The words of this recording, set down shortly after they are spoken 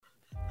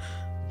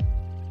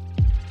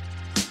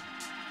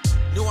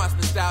Nuance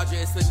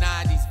nostalgia, it's a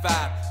 90s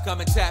vibe.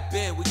 Come and tap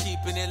in, we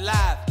keeping it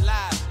live.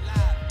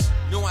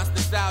 Nuance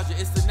nostalgia,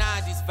 it's the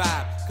 90s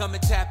vibe. Come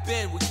and tap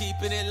in, we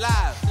keeping it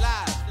live.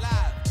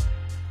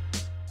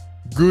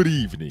 Good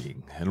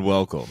evening and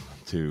welcome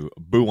to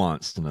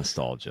Buonced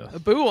Nostalgia.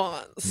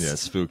 Buonced. Yeah,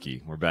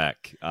 spooky. We're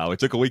back. We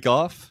took a week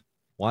off.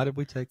 Why did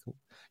we take?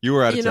 You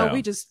were out of town.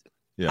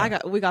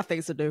 We got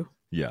things to do.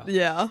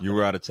 Yeah. You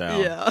were out of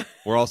town. Yeah.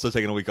 We're also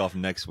taking a week off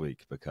next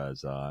week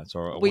because it's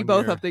our we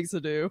both have things to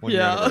do.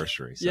 Year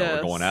anniversary. So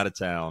we're going out of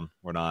town.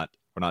 We're not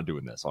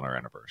doing this on our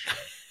anniversary.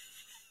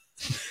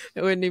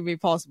 It wouldn't even be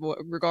possible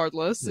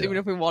regardless, even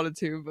if we wanted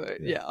to,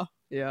 but yeah.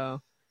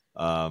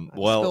 I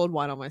spilled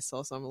wine on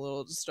myself, so I'm a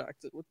little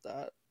distracted with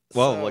that.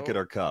 Well, look at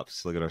our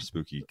cups. Look at our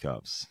spooky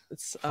cups.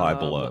 It's Five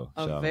Below.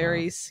 A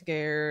very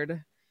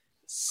scared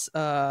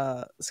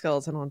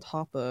skeleton on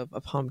top of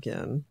a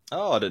pumpkin.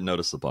 Oh, I didn't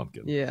notice the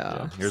pumpkin.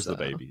 Yeah. Here's the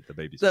baby. The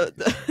baby's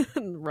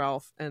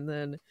Ralph. And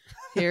then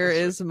here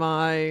is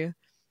my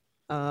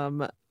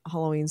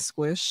Halloween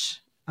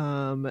squish.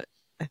 I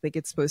think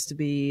it's supposed to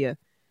be, I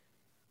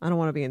don't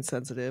want to be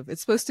insensitive. It's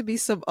supposed to be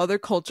some other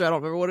culture. I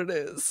don't remember what it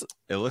is.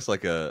 It looks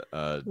like a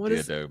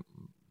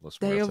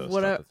Day of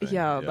whatever,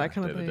 that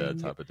kind of Day thing. Dead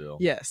type of deal.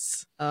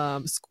 Yes.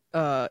 It's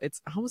I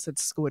almost said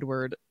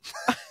Squidward.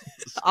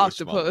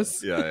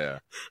 Octopus. Yeah.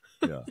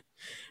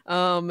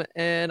 And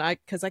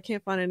because I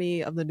can't find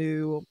any of the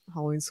new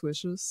Halloween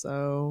squishes,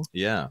 so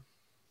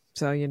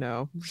you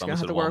know, we're just gonna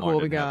have to work with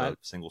what we got. A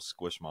single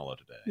Squishmallow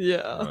today.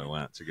 Yeah. So I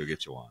went to go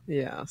get you one.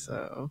 Yeah.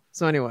 So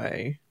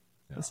anyway,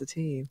 that's the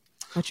tea.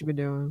 What you been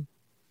doing?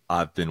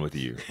 I've been with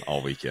you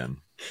all weekend.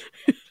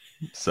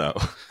 So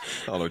I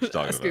don't know what you're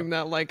talking Asking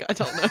about. that like I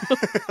don't know.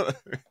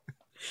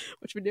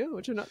 What you been doing?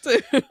 What you not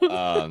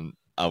doing?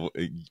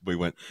 We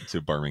went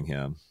to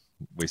Birmingham.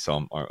 We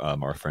saw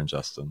our friend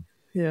Justin.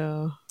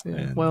 Yeah.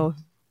 Well,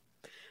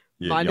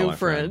 my new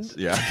friend.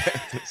 Yeah.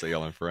 So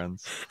y'all are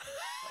friends.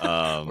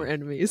 We're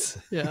enemies.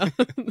 Yeah.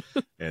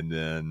 And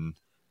then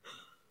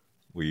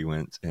we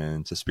went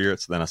into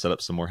Spirits. Then I set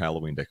up some more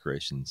Halloween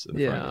decorations in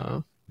the front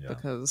yard. Yeah.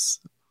 Because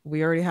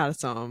we already had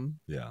some.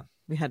 Yeah.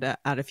 We had to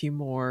add a few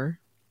more.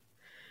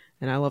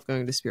 And I love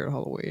going to Spirit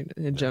Halloween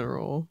in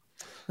general.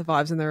 The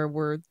vibes in there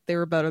were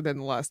better than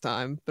the last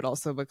time, but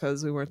also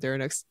because we weren't there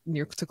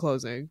near to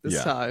closing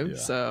this time. Yeah.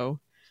 So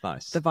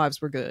nice. The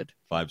vibes were good.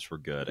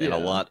 And a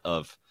lot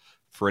of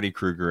Freddy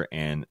Krueger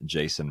and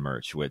Jason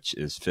merch, which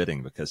is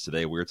fitting because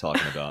today we're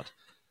talking about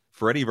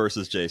Freddy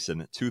versus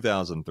Jason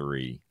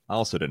 2003. I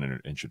also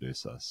didn't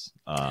introduce us.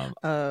 I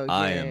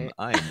am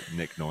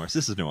Nick Norris.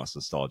 This is Nuance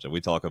Nostalgia.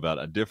 We talk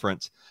about a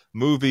different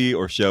movie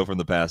or show from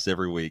the past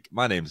every week.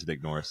 My name is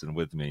Nick Norris, and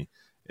with me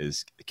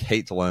is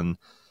Caitlin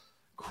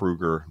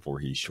Kruger,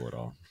 Voorhees short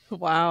on.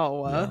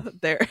 Wow.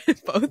 They're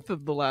both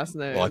of the last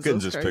names. Well, I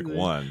couldn't just pick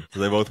one.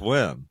 They both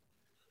win.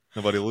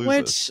 Nobody loses.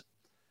 Which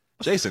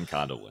Jason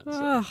kind of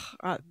wins.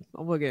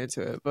 We'll get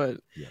into it, but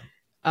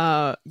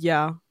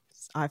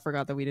I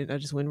forgot that we didn't. I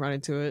just went right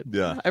into it.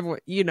 Yeah. Everyone,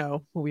 you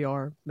know who we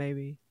are,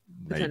 maybe.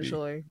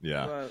 Potentially.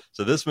 Yeah. But...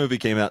 So this movie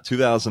came out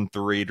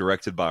 2003,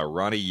 directed by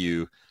Ronnie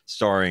Yu,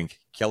 starring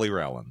Kelly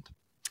Rowland.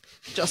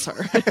 Just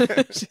her.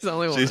 She's the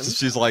only one.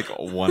 She's like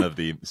one of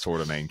the sort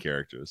of main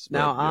characters.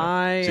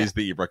 Now she's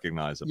the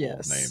recognizable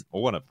name,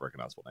 or one of the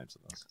recognizable names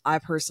in this. I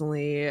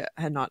personally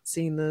had not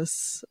seen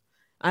this.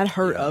 I'd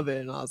heard of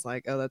it, and I was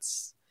like, "Oh,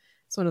 it's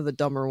one of the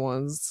dumber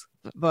ones."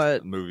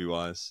 But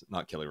movie-wise,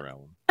 not Kelly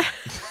Rowland.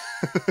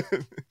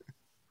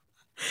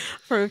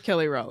 For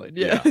Kelly Rowland,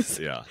 yes.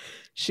 Yeah.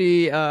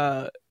 She,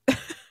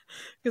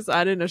 because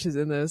I didn't know she's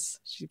in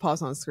this. She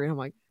paused on screen. I'm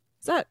like,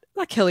 is that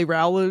Kelly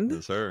Rowland?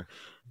 It's her.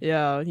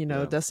 Yeah,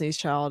 Destiny's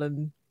Child,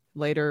 and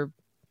later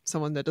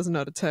someone that doesn't know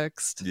how to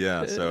text.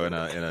 Yeah, so in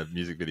a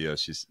music video,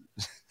 she's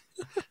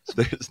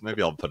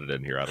maybe I'll put it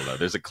in here. I don't know.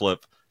 There's a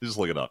clip. Just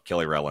look it up.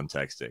 Kelly Rowland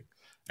texting.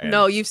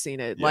 No, you've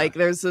seen it. Yeah. Like,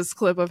 there's this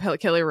clip of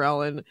Kelly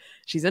Rowland.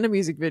 She's in a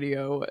music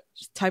video,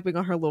 just typing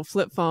on her little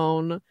flip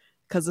phone,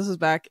 because this was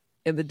back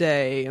in the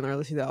day, in the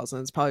early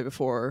 2000s, probably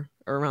before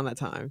or around that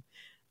time,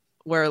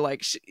 where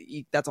like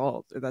that's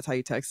how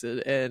you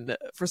texted. And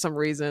for some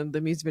reason, the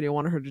music video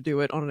wanted her to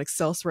do it on an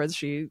Excel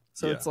spreadsheet.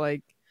 So it's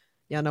like,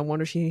 no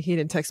wonder he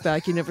didn't text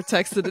back. He never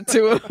texted it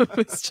to him.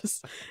 It's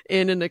just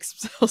in an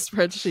Excel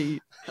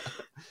spreadsheet.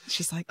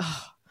 She's like,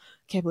 oh,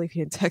 can't believe he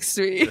didn't text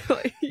me.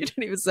 Like, you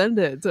didn't even send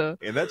it.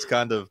 And that's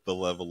kind of the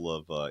level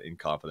of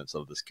incompetence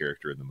of this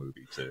character in the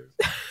movie too.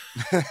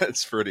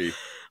 It's pretty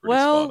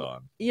spot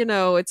on.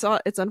 It's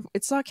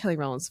not Kelly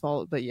Rowland's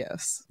fault, but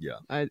yes,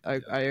 I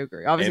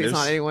agree. Obviously, it's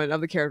not anyone of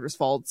the character's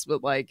faults,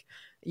 but like,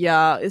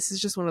 this is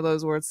just one of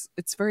those where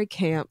it's very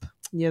camp.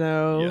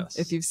 Yes.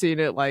 If you've seen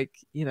it, like,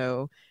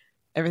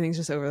 everything's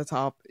just over the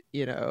top.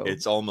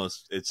 It's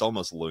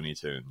almost Looney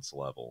Tunes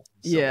level.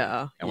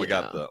 So, and we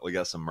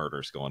got some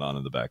murders going on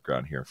in the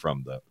background here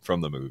from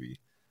the movie.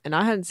 And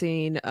I hadn't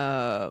seen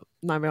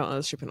Nightmare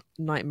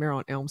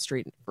on Elm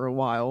Street for a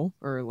while,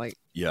 or like,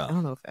 I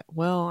don't know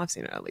I've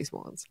seen it at least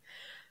once,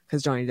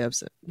 because Johnny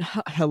Depp's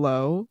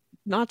hello,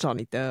 not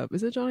Johnny Depp.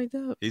 Is it Johnny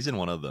Depp? He's in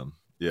one of them.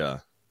 Yeah.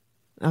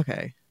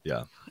 Okay.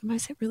 Yeah. Am I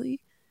saying really?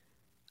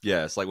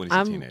 Yeah, it's like when he's a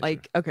I'm teenager.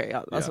 like, okay,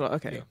 yeah, that's Yeah, what.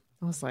 Okay, yeah.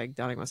 I was like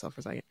doubting myself for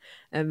a second,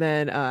 and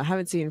then I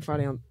haven't seen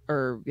Friday the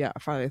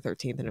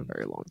 13th in a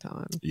very long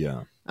time.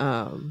 Yeah.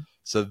 Um,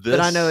 So this, but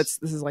I know this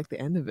is like the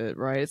end of it,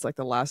 right? It's like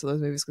the last of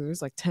those movies because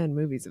there's like 10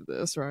 movies of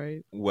this,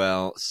 right?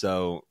 well,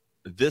 so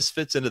this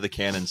fits into the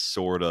canon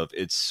sort of.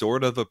 It's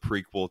sort of a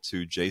prequel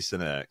to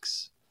Jason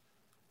X,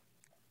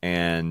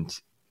 and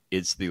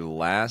it's the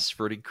last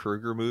Freddy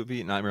Krueger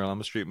movie, Nightmare on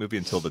Elm Street movie,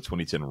 until the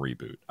 2010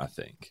 reboot, I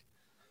think.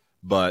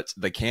 But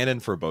the canon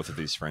for both of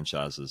these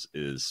franchises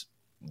is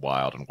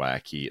wild and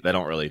wacky. They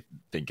don't really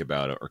think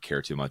about it or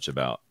care too much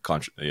about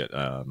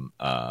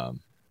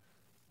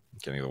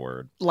getting the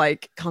word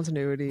Like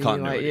continuity.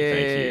 Thank you.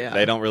 Yeah.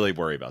 They don't really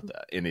worry about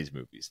that in these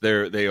movies.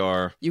 They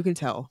are. You can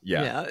tell.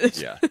 Yeah.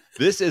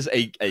 This is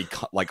a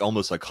like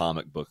almost a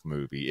comic book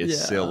movie.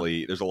 It's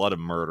silly. There's a lot of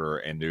murder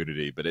and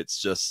nudity, but it's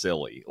just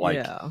silly.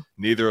 Like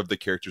neither of the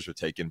characters are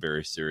taken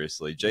very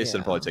seriously.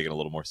 Jason probably taken a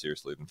little more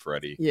seriously than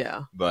Freddy.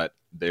 Yeah. But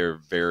their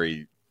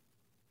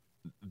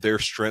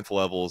strength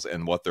levels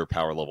and what their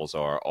power levels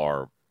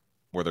are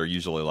where they're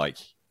usually like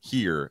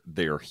here,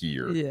 they're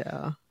here.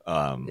 Yeah.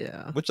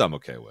 Which I'm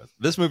okay with.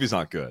 This movie's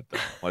not good though.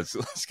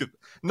 Let's get,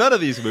 none of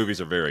these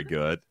movies are very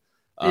good.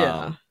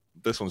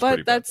 This one's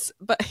pretty bad.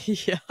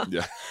 Yeah.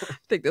 I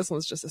think this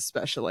one's just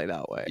especially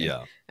that way.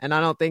 Yeah. And I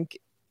don't think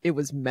it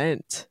was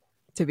meant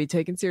to be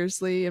taken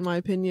seriously, in my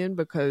opinion,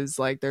 because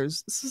like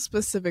there's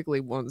specifically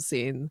one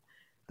scene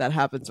that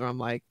happens where I'm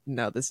like,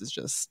 no, this is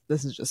just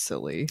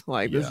silly.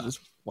 Like this is just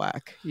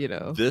whack, you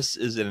know. This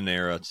is in an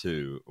era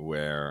too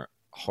where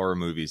horror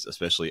movies,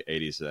 especially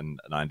 80s and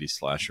 90s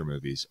slasher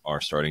movies, are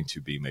starting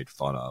to be made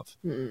fun of.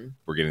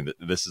 We're getting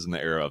this is in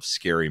the era of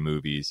scary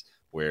movies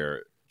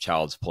where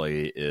Child's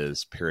Play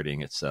is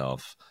parodying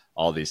itself,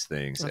 all these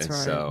things. That's and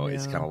right, so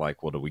it's kind of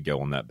like, well, do we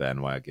go on that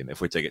bandwagon? If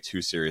we take it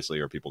too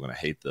seriously, are people going to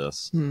hate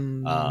this?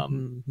 And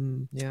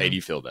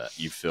you feel that.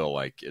 You feel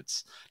like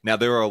it's... Now,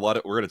 there are a lot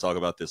of... We're going to talk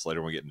about this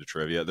later when we get into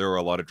trivia. There are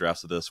a lot of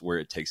drafts of this where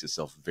it takes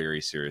itself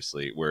very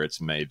seriously, where it's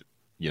made...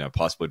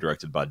 possibly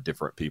directed by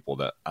different people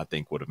that I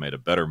think would have made a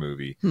better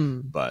movie.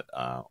 But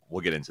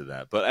we'll get into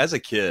that. But as a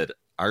kid,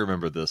 I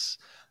remember this,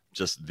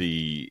 just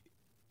the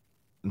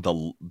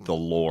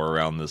lore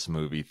around this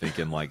movie,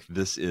 thinking like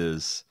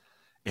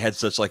it had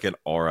such like an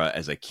aura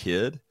as a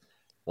kid.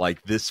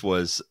 Like this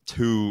was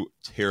two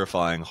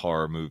terrifying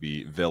horror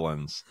movie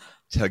villains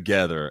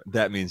together.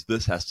 That means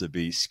this has to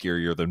be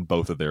scarier than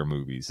both of their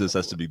movies. This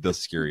has to be the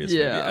scariest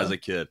movie. As a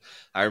kid,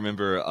 I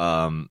remember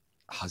I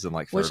was in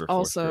like third or fourth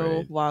also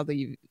grade. While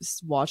you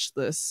watched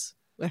this,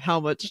 like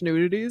how much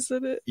nudity is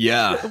in it.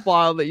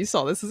 While that you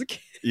saw this as a kid.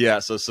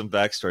 So some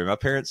backstory. My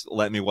parents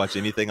let me watch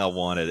anything I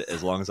wanted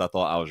as long as I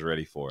thought I was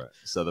ready for it.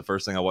 So the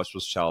first thing I watched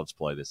was Child's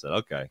Play. They said,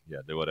 okay,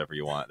 do whatever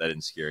you want. That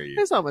didn't scare you.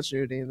 There's not much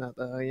nudity in that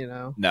though, you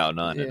know. No,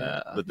 none in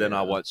that. But then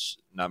I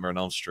watched Nightmare on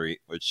Elm Street,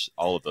 which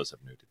all of those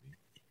have nudity.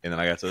 And then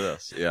I got to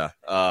this.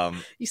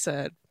 You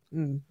said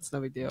it's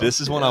no big deal.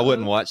 This is one I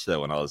wouldn't watch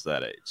though when I was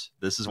that age.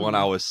 This is one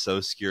I was so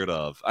scared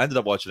of. I ended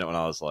up watching it when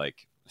I was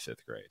like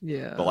 5th grade.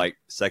 But like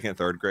 2nd,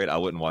 3rd grade, I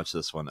wouldn't watch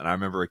this one. And I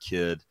remember a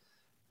kid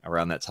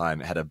around that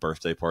time had a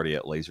birthday party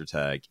at laser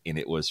tag, and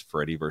it was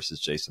Freddy versus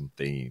Jason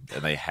themed,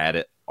 and they had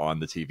it on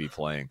the TV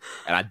playing.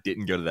 And I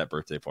didn't go to that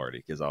birthday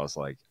party because I was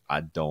like,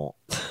 I don't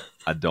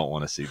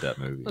want to see that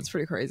movie. That's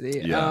pretty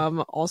crazy.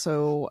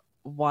 Also,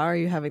 why are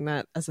you having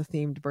that as a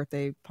themed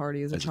birthday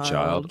party as a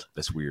child?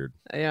 That's weird.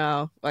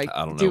 Yeah, like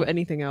I don't know. Do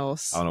anything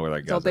else. I don't know where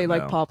that goes. Don't they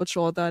like Paw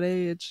Patrol at that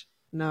age?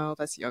 No,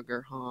 that's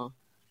younger, huh?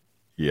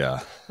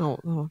 Yeah.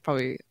 Oh,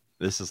 probably.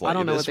 This is like, I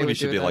don't know what they would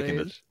do like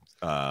in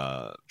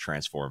the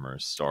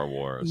Transformers, Star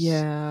Wars.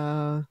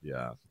 Yeah.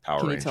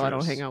 Power Rangers. Can you tell I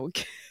don't hang out with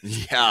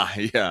kids?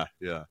 Yeah.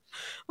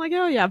 Like,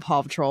 oh yeah,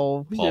 Paw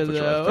Patrol. Paw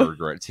Patrol, 3rd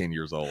grade, 10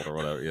 years old or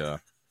whatever. Yeah.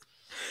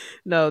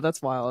 No,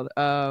 that's wild.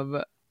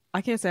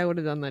 I can't say I would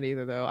have done that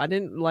either, though. I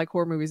didn't like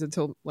horror movies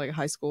until like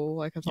high school,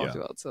 like I talked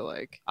about. So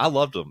like, I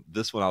loved them.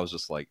 This one, I was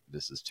just like,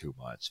 this is too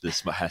much.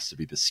 This has to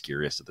be the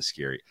scariest of the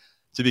scary.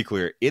 To be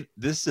clear,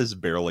 this is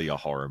barely a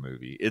horror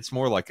movie. It's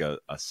more like a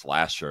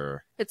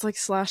slasher. It's like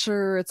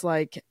slasher. It's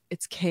like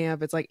it's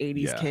camp. It's like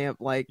 80s camp.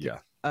 Like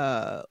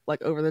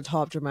like over the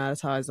top,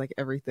 dramatized. Like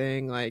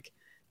everything. Like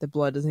the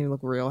blood doesn't even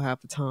look real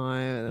half the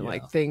time, and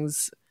like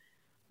things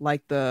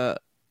like the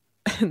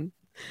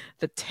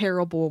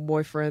terrible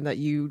boyfriend that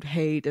you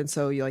hate, and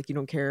so you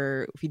don't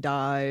care if he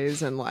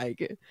dies, and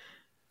like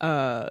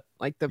the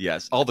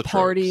all the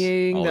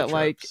partying all that the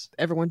like tropes.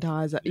 everyone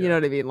dies. You know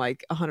what I mean?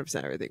 Like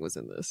 100% everything was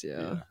in this.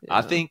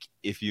 I think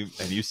if you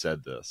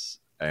said this,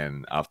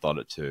 and I've thought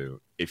it too,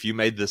 if you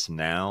made this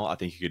now, I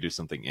think you could do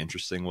something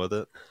interesting with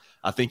it.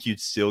 I think you'd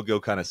still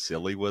go kind of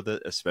silly with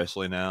it,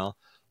 especially now,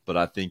 but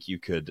I think you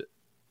could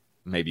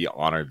maybe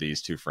honor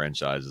these two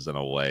franchises in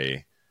a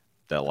way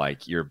that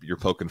like you're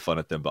poking fun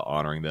at them but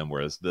honoring them,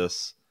 whereas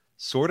this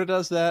sort of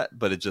does that,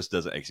 but it just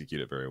doesn't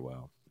execute it very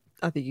well.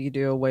 I think you could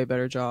do a way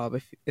better job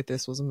if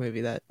this was a movie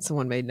that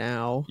someone made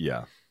now.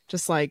 Yeah.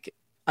 Just like,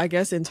 I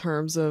guess in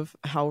terms of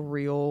how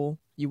real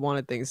you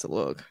wanted things to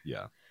look.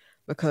 Yeah.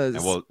 because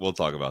And we'll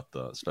talk about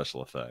the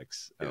special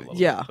effects in a little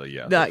yeah, bit, but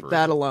yeah,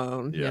 that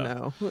alone, yeah. you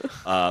know.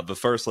 But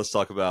first, let's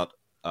talk about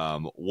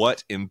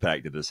what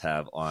impact did this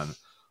have on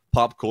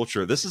pop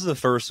culture. This is the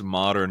first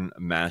modern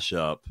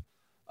mashup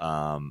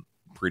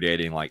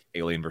predating like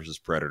Alien versus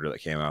Predator that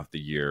came out the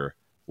year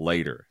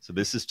later. So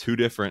this is two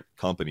different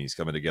companies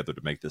coming together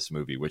to make this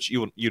movie, which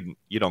you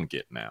don't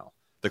get now.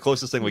 The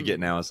closest thing we get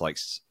now is like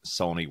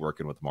Sony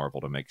working with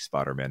Marvel to make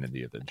Spider-Man and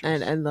the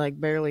Avengers, and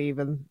like barely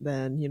even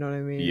then, you know what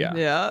I mean?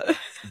 Yeah.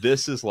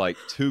 This is like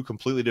two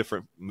completely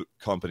different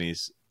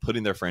companies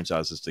putting their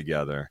franchises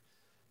together.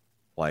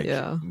 Like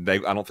I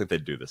don't think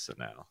they'd do this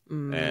now.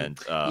 And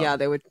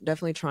they would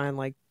definitely try and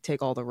like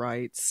take all the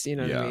rights. You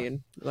know what I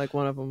mean? Like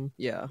one of them,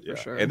 for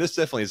sure. And this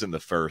definitely isn't the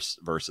first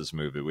versus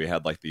movie. We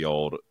had like the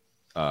old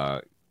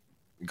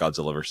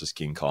Godzilla versus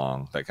King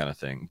Kong, that kind of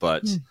thing.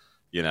 But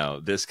you know,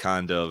 this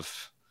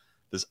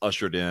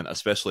ushered in,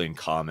 especially in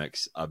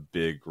comics, a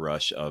big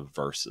rush of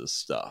versus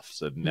stuff.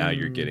 So now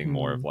you're getting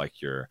more of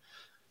like your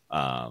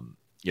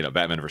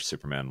Batman versus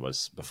Superman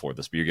was before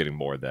this, but you're getting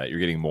more of that. You're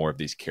getting more of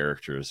these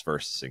characters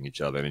versing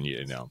each other. And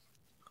you know,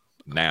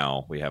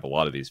 now we have a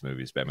lot of these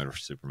movies: Batman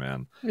versus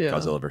Superman,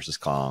 Godzilla versus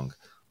Kong,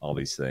 all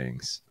these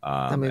things.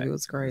 That movie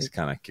was great. It's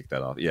kind of kicked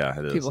that off. Yeah,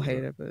 it is. People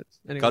hate it, but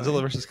anyway. Godzilla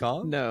versus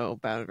Kong? No,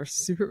 Batman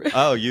versus Superman.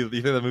 Oh, you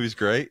think that movie's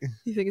great?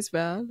 You think it's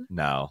bad?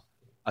 No,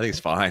 I think it's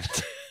fine.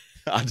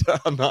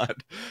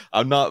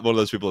 I'm not one of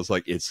those people that's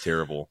like it's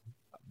terrible,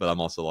 but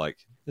I'm also like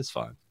it's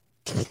fine.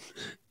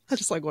 I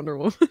just like Wonder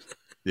Woman.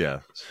 Yeah,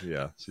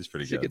 she's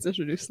pretty good. She gets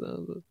introduced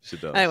though. But... She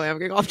does. Anyway, I'm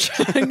getting off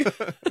track.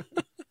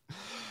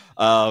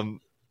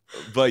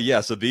 But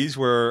yeah, so these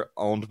were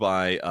owned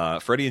by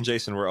Freddy and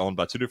Jason were owned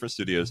by two different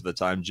studios at the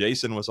time.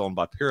 Jason was owned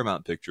by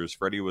Paramount Pictures.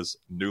 Freddy was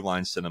New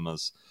Line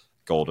Cinema's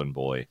Golden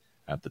Boy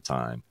at the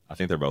time. I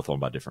think they're both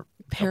owned by different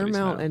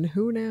Paramount and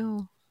who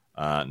now?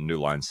 New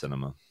Line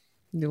Cinema.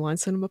 New Line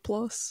Cinema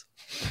Plus.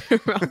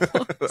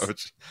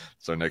 Which,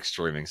 it's our next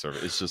streaming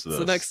service. It's just this. It's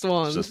the next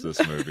one. It's just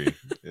this movie.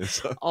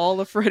 All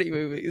the Freddy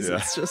movies. Yeah.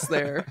 It's just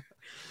there.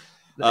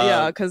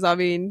 Because I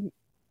mean,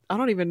 I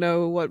don't even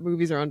know what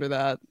movies are under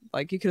that.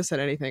 Like, you could have said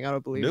anything. I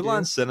don't believe New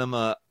Line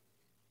Cinema,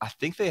 I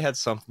think they had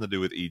something to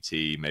do with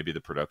E.T., maybe the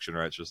production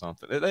rights or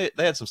something. They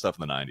had some stuff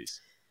in the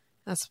 90s.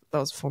 That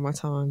was before my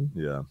time.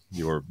 Yeah.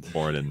 You were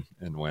born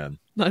in when?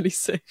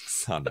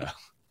 96. I know.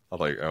 I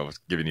thought I was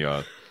giving you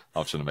an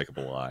option to make up a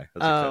lie.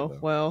 That's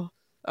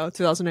okay,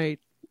 2008.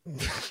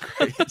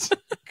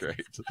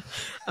 Great.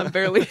 I'm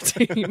barely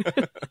 18.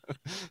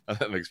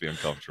 That makes me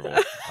uncomfortable.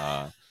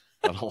 I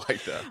don't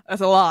like that.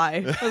 That's a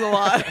lie.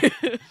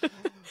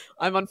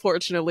 I'm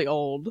unfortunately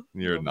old.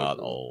 You're not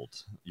old.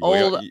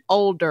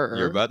 Older.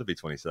 You're about to be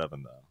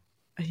 27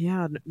 though.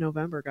 Yeah,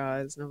 November,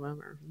 guys.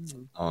 November.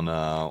 Oh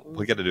no,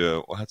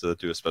 we'll have to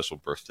do a special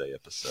birthday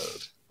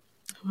episode.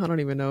 I don't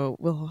even know.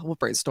 We'll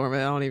brainstorm it.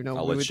 I don't even know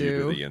what we would do. I'll let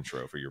you do the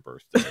intro for your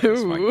birthday.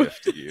 That's my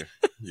gift to you.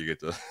 You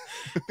get to.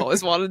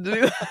 Always wanted to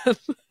do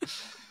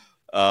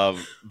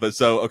that. But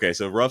so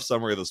rough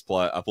summary of this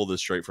plot. I pulled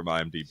this straight from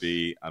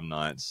IMDb. I'm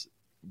not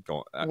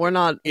going. We're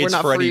not. It's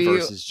Freddy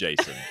versus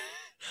Jason.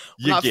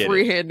 You not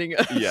freehanding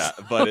us. Yeah,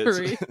 but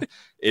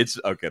it's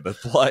okay. The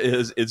plot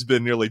is it's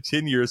been nearly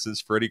 10 years since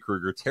Freddy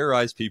Krueger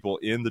terrorized people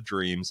in the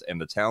dreams, and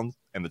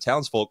the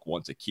townsfolk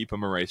want to keep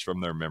him erased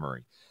from their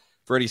memory.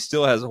 Freddy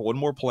still has one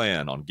more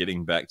plan on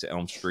getting back to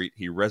Elm Street.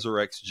 He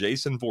resurrects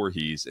Jason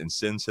Voorhees and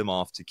sends him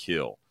off to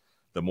kill.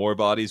 The more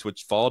bodies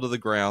which fall to the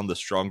ground, the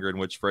stronger in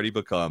which Freddy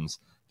becomes.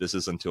 This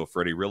is until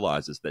Freddy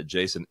realizes that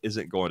Jason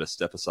isn't going to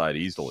step aside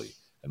easily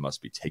and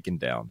must be taken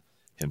down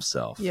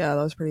himself. Yeah,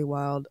 that was pretty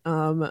wild.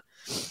 I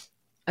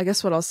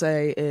guess what I'll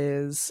say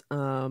is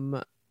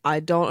I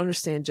don't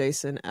understand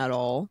Jason at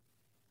all.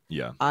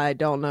 Yeah. I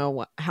don't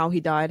know how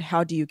he died.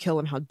 How do you kill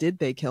him? How did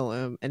they kill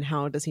him? And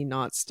how does he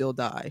not still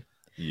die?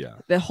 Yeah.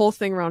 The whole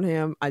thing around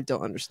him, I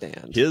don't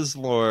understand. His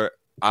lore,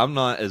 I'm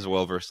not as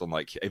well versed on,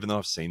 like, even though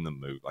I've seen the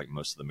movie, like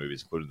most of the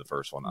movies, including the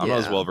first one, I'm not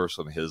as well versed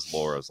on his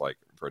lore as like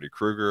Freddy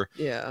Krueger.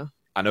 Yeah.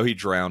 I know he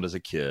drowned as a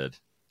kid.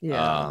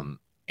 Yeah.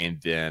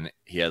 And then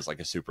he has like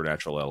a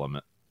supernatural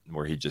element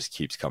where he just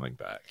keeps coming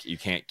back. You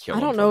can't kill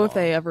him. I don't know if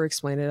they ever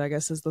explain it, I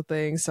guess is the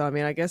thing. So, I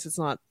mean, I guess it's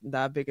not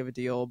that big of a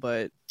deal,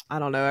 but I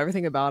don't know.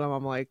 Everything about him,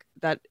 I'm like,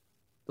 that.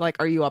 Like,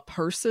 are you a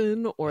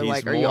person or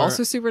like, are you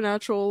also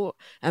supernatural?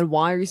 And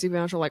why are you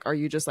supernatural? Like, are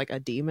you just like a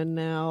demon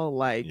now?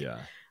 Like, yeah.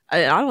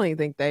 I don't even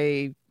think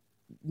they,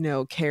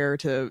 care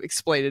to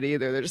explain it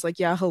either. They're just like,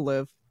 yeah, he'll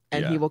live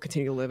and he will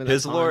continue to live in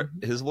his lore.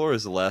 His lore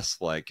is less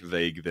like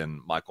vague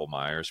than Michael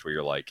Myers, where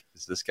you're like,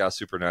 is this guy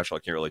supernatural?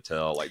 I can't really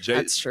tell. Like,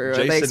 that's true.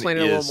 Jason they explain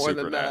it a little more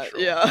supernatural. Than that.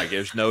 Yeah, like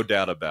there's no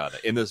doubt about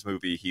it. In this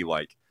movie, he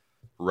like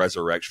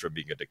resurrects from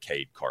being a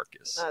decayed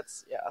carcass.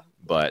 That's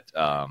But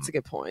that's a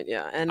good point.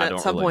 Yeah, and at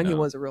some point he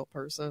was a real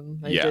person.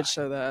 They did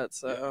show that.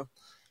 So,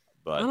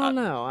 but I don't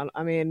know.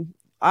 I mean,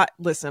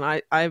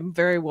 I'm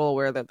very well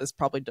aware that this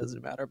probably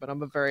doesn't matter, but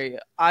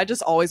I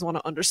just always want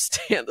to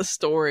understand the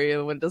story,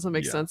 and when it doesn't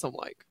make sense, I'm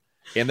like.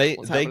 And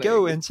they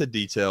go into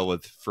detail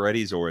with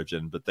Freddy's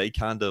origin, but they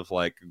kind of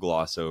like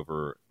gloss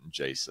over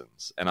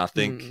Jason's. And I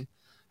think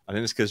I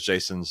think it's because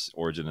Jason's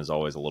origin is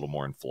always a little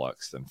more in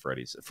flux than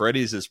Freddy's.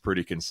 Freddy's is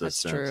pretty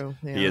consistent. That's true.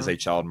 Yeah. He is a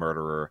child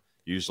murderer,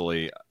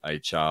 usually a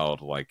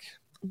child like,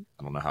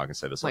 I don't know how I can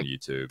say this Like on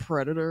YouTube.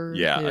 Predator.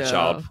 Yeah, a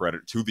child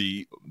predator to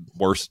the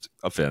worst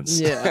offense.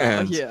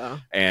 Yeah,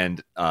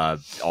 and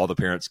all the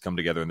parents come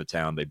together in the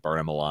town. They burn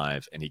him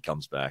alive, and he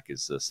comes back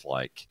as this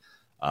like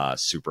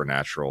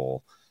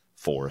supernatural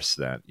force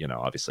that, you know,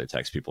 obviously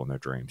attacks people in their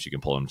dreams. You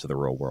can pull him to the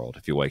real world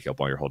if you wake up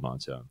while you're holding on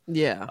to him.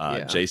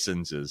 Yeah.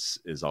 Jason's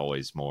is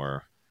always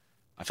more.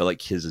 I feel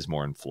like his is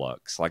more in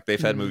flux. Like they've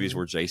had movies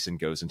where Jason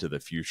goes into the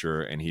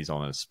future and he's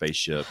on a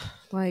spaceship.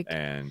 Like,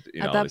 and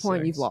you know, at that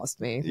point, things. you've lost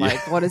me.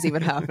 Like, what is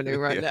even happening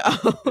right now?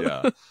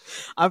 Yeah,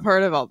 I've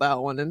heard about that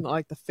one and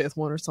like the fifth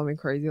one or something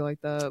crazy like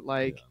that.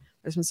 Like,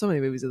 there's been so many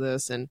movies of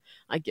this, and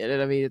I get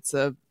it. I mean, it's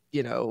a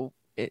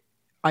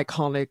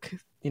iconic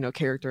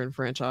character and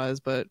franchise,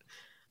 but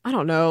I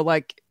don't know.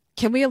 Like,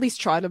 can we at least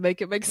try to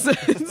make it make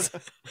sense?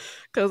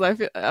 Because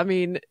I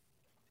mean,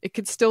 it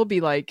could still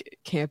be like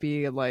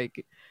campy and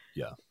like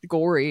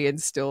gory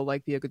and still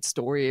like be a good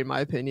story in my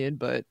opinion,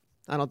 but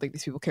I don't think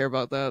these people care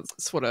about that.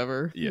 It's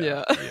whatever.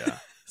 Yeah.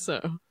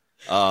 So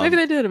maybe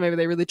they did, and maybe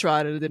they really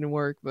tried and it didn't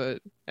work,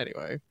 but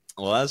anyway.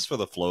 Well, as for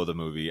the flow of the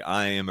movie,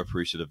 I am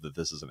appreciative that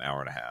this is an hour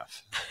and a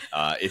half.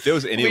 If it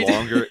was any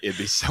longer, it'd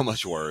be so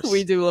much worse.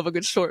 We do love a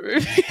good short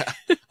movie.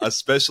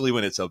 Especially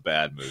when it's a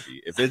bad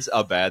movie. If it's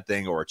a bad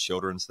thing or a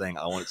children's thing,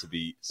 I want it to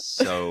be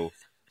so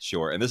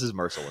short. And this is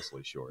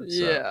mercilessly short.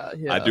 So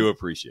yeah. I do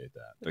appreciate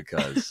that,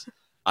 because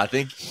I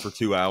think for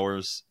 2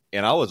 hours,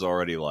 and I was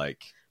already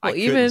like, I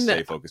couldn't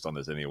stay focused on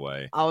this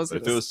anyway. But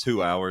if it was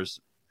 2 hours,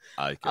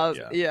 I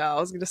could. I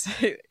was gonna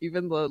say,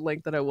 even the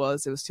length that it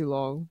was too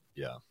long.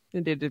 Yeah, it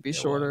needed to be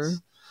shorter.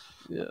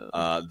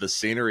 Yeah. The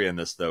scenery in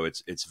this, though,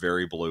 it's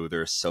very blue.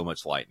 There's so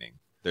much lightning.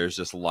 There's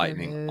just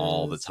lightning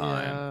all the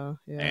time,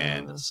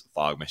 and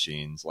fog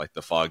machines. Like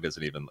the fog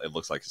doesn't even. It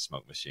looks like a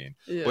smoke machine,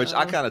 which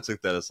I kind of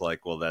took that as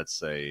like, well,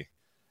 that's a.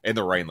 And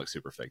the rain looks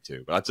super fake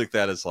too, but I took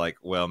that as like,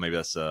 well, maybe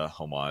that's a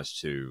homage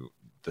to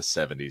the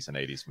 70s and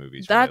 80s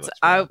movies. That's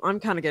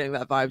I'm kind of getting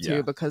that vibe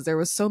too, because there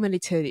was so many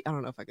titties. I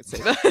don't know if I could say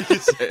that. You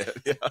could say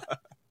it,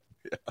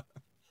 yeah.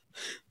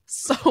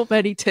 So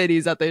many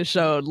titties that they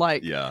showed.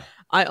 Like,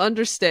 I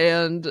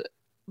understand,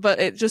 but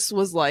it just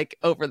was like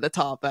over the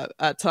top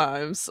at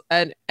times,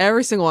 and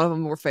every single one of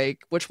them were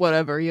fake. Which,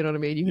 whatever, you know what I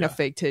mean. You can have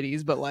fake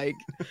titties, but like,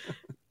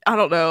 I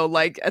don't know.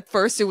 Like at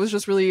first, it was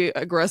just really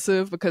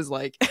aggressive because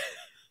like.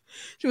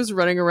 She was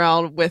running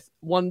around with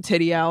one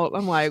titty out.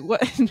 I'm like,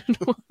 what?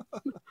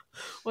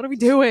 What are we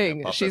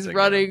doing? She's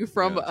running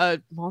from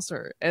a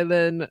monster, and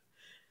then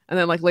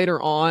like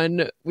later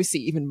on, we see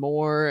even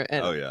more.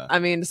 And I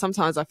mean,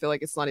 sometimes I feel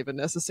like it's not even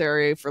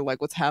necessary for like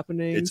what's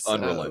happening. It's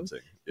unrelenting.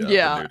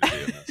 Yeah.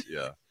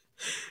 Yeah.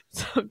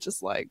 So I'm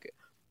just like,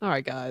 all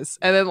right, guys.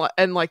 And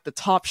then like the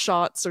top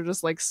shots are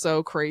just like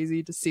so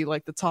crazy to see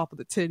like the top of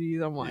the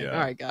titties. I'm like, all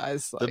right,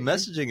 guys. Like, the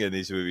messaging in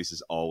these movies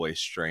is always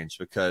strange,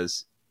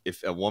 because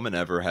if a woman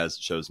ever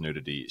shows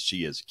nudity,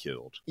 she is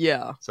killed.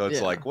 Yeah. So it's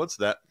like, what's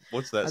that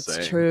saying?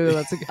 That's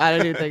true. I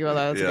didn't even think about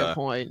that. That's a good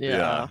point.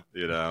 Yeah.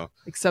 You know.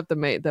 Except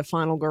the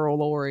final girl,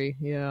 Lori.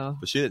 Yeah.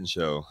 But she didn't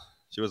show.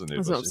 She wasn't nude.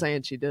 That's what I'm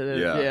saying. She did it.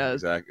 Yeah.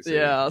 Exactly.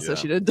 So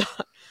she did die.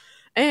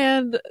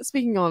 And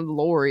speaking on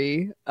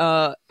Lori,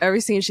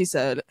 every scene she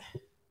said,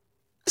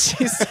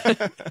 she'd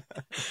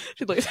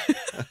look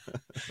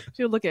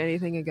at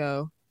anything and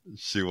go.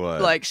 She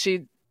was like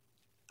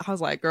I was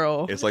like,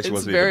 girl, it's like she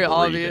wasn't very even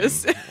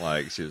obvious.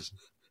 Like she was,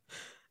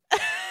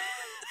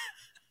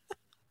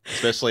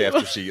 especially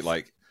after she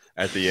like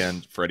at the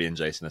end, Freddy and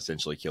Jason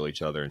essentially kill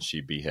each other, and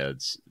she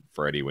beheads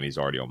Freddy when he's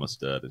already almost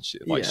dead, and she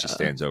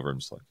stands over him,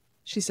 just like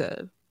she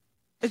said,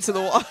 into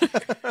the water.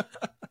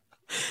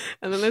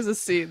 And then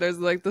there's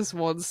like this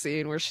one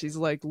scene where she's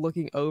like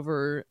looking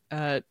over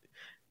at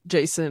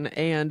Jason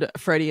and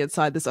Freddy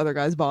inside this other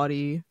guy's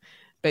body,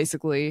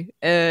 basically,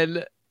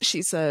 and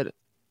she said,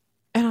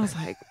 and I was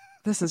like,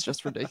 this is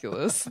just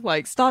ridiculous.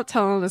 Like, stop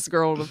telling this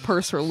girl to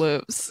purse her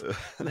lips.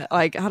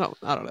 Like, I don't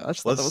know. I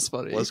just thought that was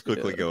funny. Let's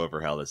quickly go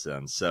over how this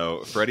ends.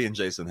 So Freddy and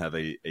Jason have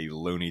a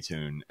Looney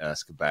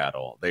Tune-esque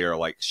battle. They are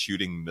like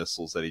shooting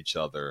missiles at each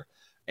other.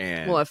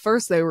 And at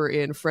first they were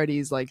in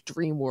Freddy's like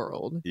dream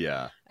world.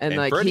 Yeah. And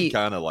like Freddy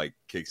kind of like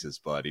kicks his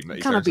butt. He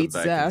kind of beats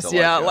his ass.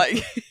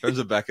 Turns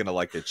him back into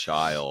like a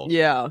child.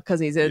 Yeah,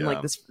 because he's in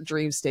like this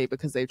dream state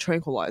because they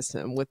tranquilized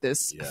him with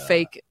this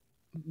fake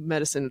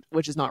medicine,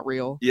 which is not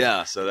real.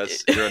 Yeah, so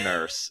you're a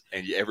nurse,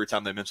 and every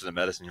time they mention the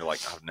medicine, you're like,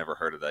 I've never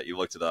heard of that. You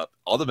looked it up.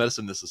 All the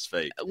medicine, this is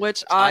fake,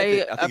 which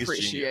I think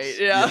appreciate.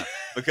 Yeah,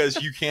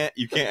 because you can't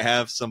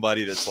have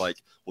somebody that's like,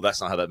 well, that's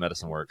not how that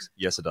medicine works.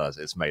 Yes, it does.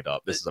 It's made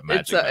up. This is a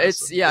magic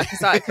medicine.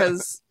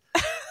 Because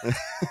I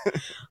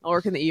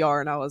work in the ER,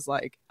 and I was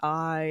like,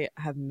 I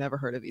have never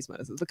heard of these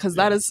medicines, because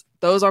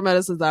those are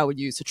medicines that I would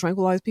use to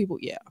tranquilize people.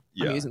 Yeah.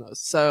 I'm using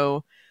those.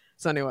 So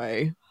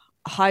anyway,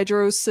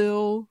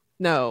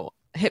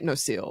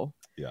 Hypnosil.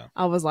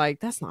 I was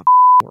like, that's not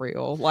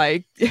real.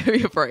 Like, give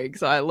me a break.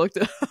 So I looked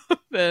it up,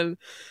 and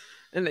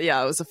And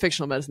yeah, it was a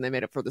fictional medicine they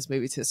made up for this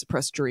movie to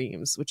suppress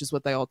dreams, which is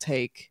what they all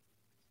take.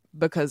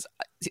 Because,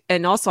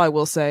 and also I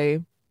will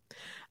say,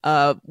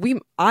 I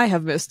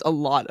have missed a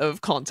lot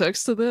of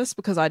context to this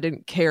because I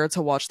didn't care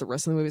to watch the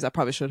rest of the movies. I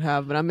probably should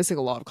have, but I'm missing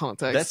a lot of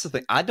context. That's the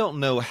thing. I don't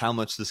know how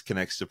much this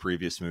connects to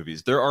previous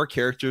movies. There are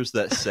characters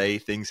that say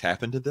things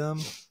happen to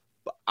them,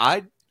 but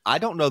I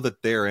don't know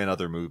that they're in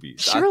other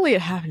movies. Surely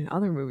it happened in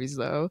other movies,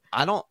 though.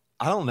 I don't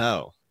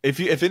know.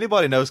 If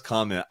anybody knows,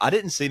 comment. I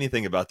didn't see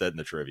anything about that in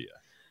the trivia.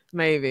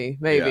 Maybe.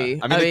 Yeah.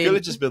 I mean, it could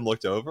have just been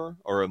looked over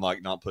or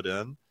like not put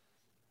in.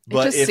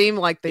 But it just seemed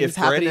like things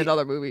happened in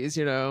other movies,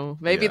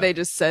 Maybe Yeah. they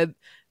just said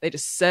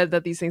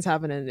that these things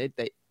happened, and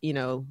they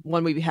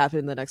one movie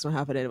happened, the next one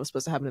happened, and it was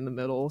supposed to happen in the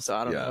middle. So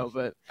I don't know,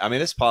 but I mean,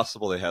 it's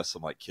possible they have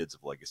some like Kids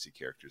of Legacy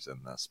characters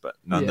in this, but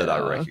none that I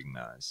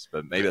recognize.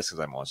 But maybe that's because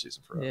I haven't watched these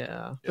in forever.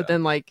 Yeah. But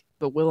then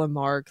but Will and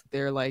Mark,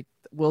 they're like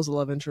Will's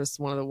love interest,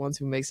 one of the ones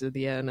who makes it at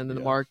the end, and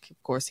then Mark,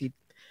 of course, he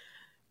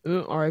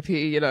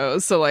R.I.P.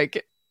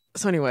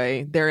 So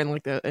anyway, they're in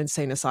like the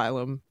insane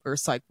asylum or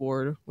psych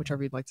ward,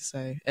 whichever you'd like to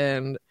say,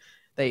 and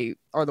they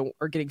are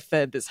getting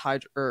fed this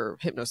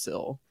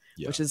hypnosil,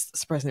 which is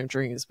suppressing their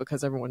dreams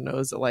because everyone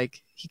knows that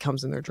like he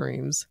comes in their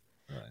dreams.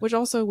 Right. Which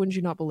also, wouldn't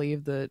you not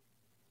believe that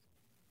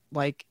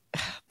like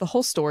the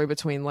whole story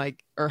between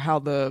or how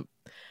the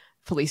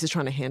police is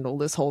trying to handle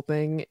this whole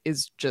thing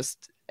is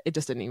just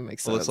didn't even make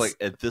sense. Well, it's like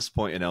at this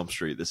point in Elm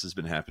Street, this has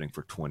been happening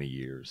for 20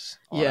 years.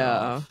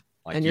 Yeah.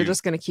 Like and you're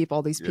just going to keep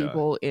all these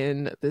people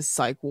in this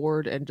psych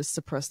ward and just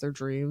suppress their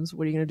dreams.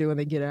 What are you going to do when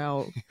they get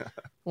out?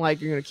 Like,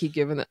 you're going to keep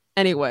giving them...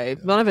 Anyway,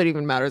 none of it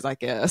even matters, I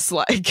guess.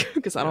 Like,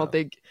 because I don't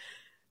think...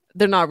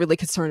 They're not really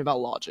concerned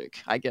about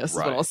logic, I guess is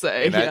what I'll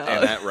say. And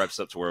that wraps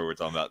up to where we're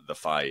talking about the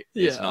fight.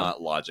 It's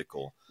not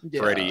logical. Yeah.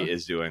 Freddy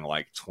is doing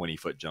like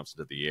 20-foot jumps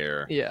into the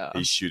air. Yeah.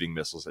 He's shooting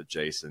missiles at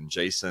Jason.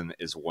 Jason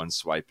is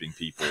one-swiping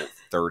people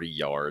 30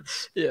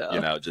 yards.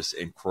 Yeah. Just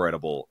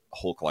incredible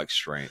Hulk-like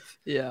strength.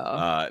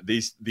 Yeah.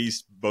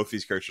 Both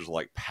these characters are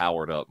like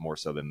powered up more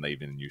so than they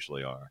even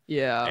usually are.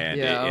 Yeah. And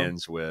it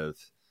ends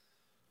with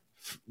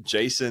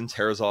Jason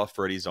tears off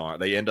Freddy's arm.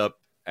 They end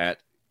up at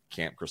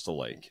Camp Crystal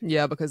Lake.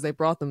 Yeah, because they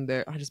brought them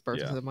there. I just burped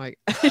into the mic.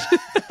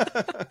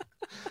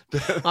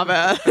 My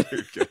bad.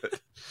 You're good.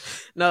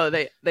 No,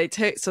 they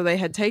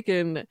had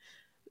taken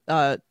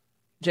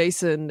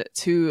Jason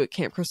to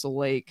Camp Crystal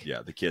Lake.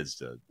 Yeah, the kids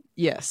did.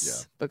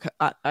 Yes, because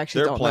I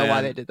actually don't know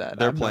why they did that.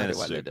 Their plan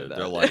is stupid.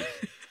 They're like,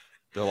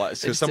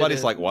 because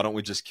somebody's like, why don't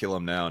we just kill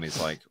him now? And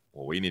he's like,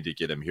 well, we need to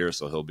get him here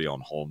so he'll be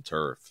on home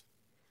turf.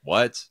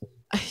 What?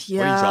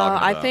 Yeah,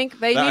 I think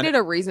they needed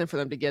a reason for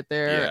them to get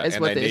there. Is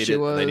what the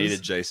issue was. They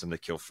needed Jason to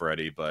kill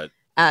Freddy, but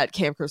at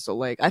Camp Crystal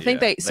Lake, I think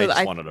they just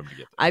wanted him to get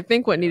there. I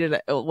think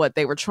what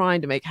they were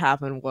trying to make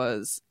happen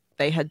was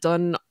they had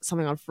done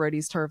something on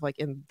Freddy's turf, like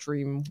in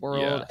Dream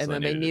World, and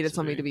then they needed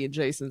something to be in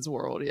Jason's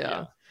world.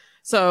 Yeah.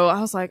 So I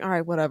was like, all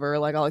right, whatever.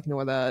 Like, I'll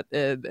ignore that.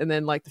 And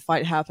then, like, the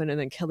fight happened, and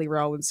then Kelly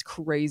Rowland's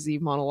crazy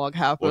monologue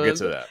happened. We'll get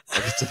to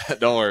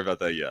that. Don't worry about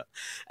that yet.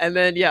 And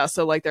then,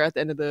 so, like, they're at the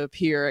end of the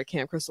pier at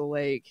Camp Crystal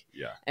Lake.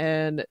 Yeah.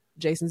 And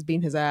Jason's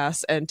beating his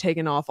ass and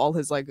taking off all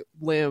his, like,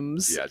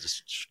 limbs. Yeah,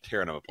 just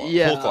tearing him apart.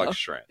 Yeah. Hulk-like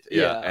strength.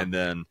 Yeah. And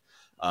then,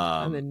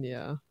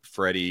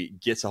 Freddy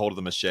gets a hold of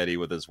the machete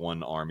with his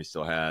one arm he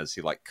still has.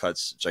 He, like,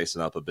 cuts Jason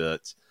up a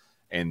bit.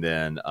 And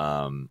then,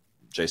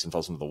 Jason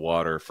falls into the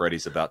water.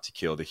 Freddy's about to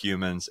kill the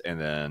humans, and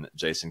then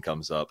Jason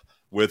comes up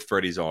with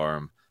Freddy's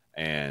arm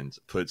and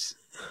puts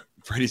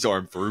Freddy's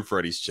arm through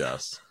Freddy's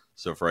chest.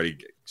 So Freddy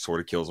sort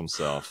of kills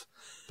himself.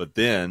 But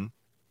then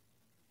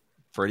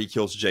Freddy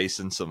kills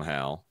Jason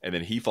somehow, and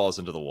then he falls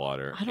into the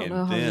water. I don't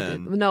know how he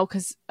did. No,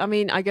 because, I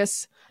mean, I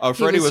guess... Oh,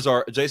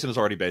 Jason was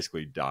already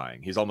basically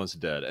dying. He's almost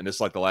dead. And it's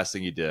like the last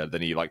thing he did.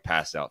 Then he like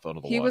passed out, fell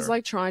into the water. He was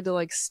like trying to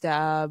like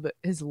stab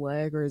his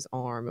leg or his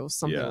arm. It was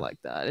something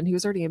like that. And he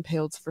was already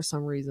impaled for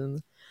some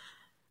reason.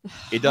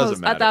 It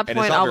doesn't matter. At that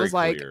point, I was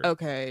like,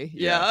 okay,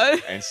 yeah.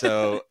 And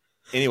so...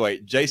 Anyway,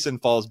 Jason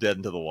falls dead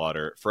into the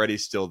water.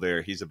 Freddy's still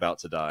there. He's about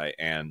to die.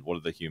 And one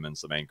of the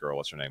humans, the main girl,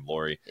 what's her name?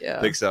 Lori,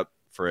 picks up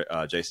for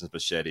Jason's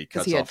machete,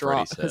 cuts off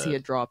Freddy's head. Because he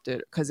had dropped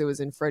it. Because it was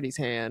in Freddy's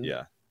hand.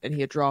 Yeah. And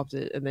he had dropped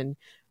it. And then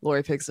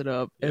Lori picks it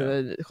up and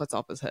then cuts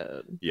off his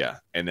head. Yeah.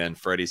 And then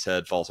Freddy's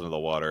head falls into the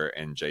water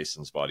and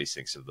Jason's body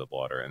sinks into the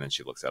water. And then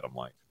she looks at him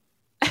like...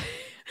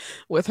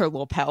 with her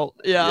little pout.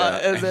 Yeah.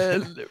 And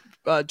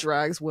then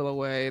drags Will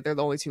away. They're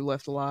the only two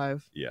left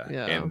alive. Yeah.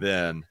 And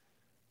then...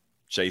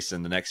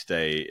 Jason the next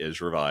day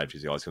is revived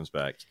because he always comes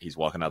back. He's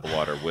walking out the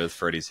water with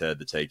Freddy's head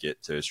to take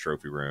it to his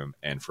trophy room,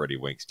 and Freddy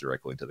winks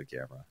directly into the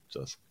camera.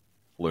 Just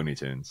Looney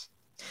Tunes.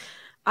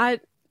 I'm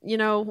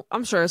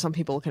sure some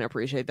people can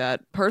appreciate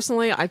that.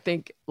 Personally, I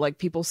think like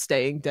people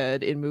staying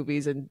dead in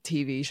movies and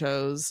TV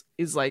shows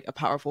is like a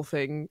powerful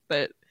thing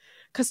that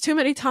because too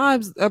many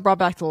times they're brought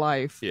back to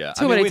life. Yeah,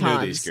 too many we times.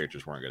 Knew these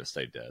characters weren't going to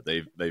stay dead.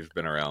 They've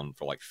been around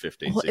for like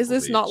 15. Well, is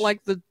this not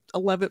like the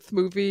 11th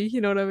movie?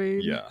 You know what I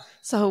mean? Yeah.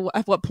 So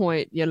at what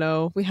point,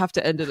 we have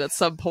to end it at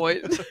some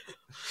point.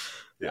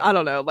 Yeah. I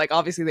don't know. Like,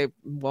 obviously they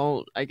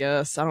won't, I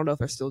guess. I don't know if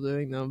they're still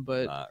doing them,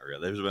 but Not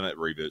really. There's been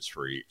reboots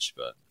for each,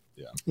 but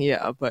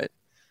yeah, but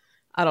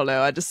I don't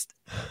know. I just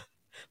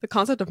the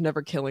concept of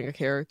never killing a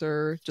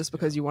character just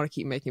because you want to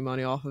keep making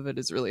money off of it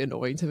is really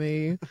annoying to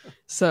me.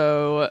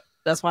 So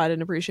that's why I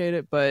didn't appreciate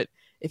it. But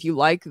if you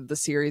like the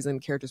series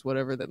and characters,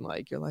 whatever, then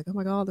like you're like, oh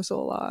my god, they're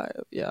still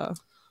alive. Yeah.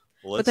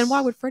 Well, but then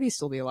why would Freddy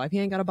still be alive? He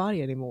ain't got a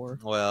body anymore.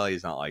 Well,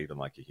 he's not like even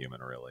like a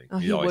human, really. Oh,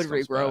 he would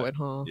regrow it,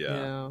 huh?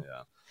 Yeah.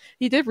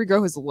 He did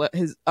regrow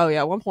his. Oh yeah,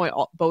 at one point,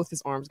 both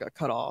his arms got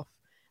cut off,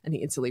 and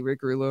he instantly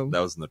regrew them. That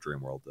was in the dream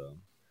world, though.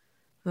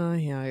 Oh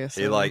yeah, I guess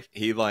he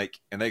like,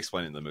 and they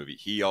explain it in the movie.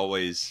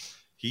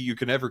 You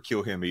can never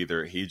kill him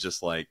either. He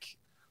just like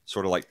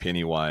sort of like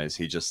Pennywise.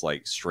 He just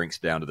like shrinks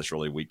down to this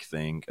really weak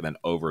thing, and then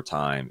over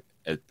time,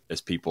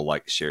 as people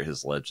like share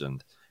his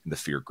legend and the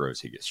fear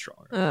grows, he gets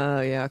stronger.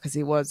 Oh yeah, because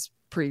he was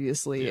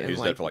previously. Yeah, he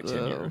was dead for like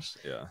 10 years.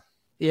 Yeah.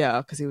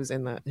 Yeah, because he was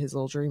in his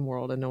little dream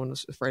world, and no one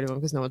was afraid of him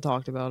because no one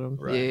talked about him.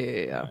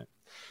 Right. Yeah.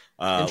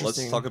 Right.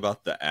 Let's talk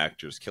about the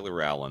actors. Kelly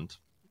Rowland.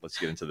 Let's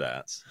get into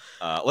that.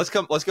 Let's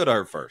go to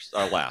her first.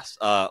 Last.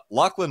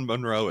 Lachlan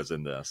Monroe is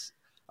in this.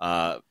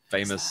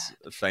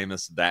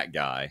 Famous that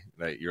guy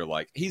that you're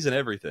like, he's in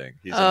everything.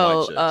 He's in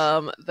White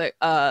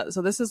Chicks.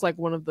 So this is like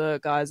one of the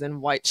guys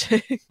in White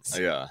Chicks.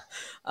 Yeah.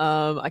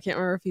 I can't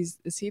remember if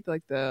is he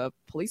like the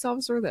police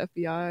officer, the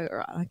FBI,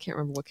 or I can't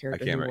remember what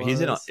character. I can't remember.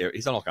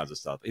 He's on all kinds of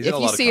stuff. If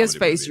you see his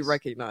face, you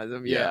recognize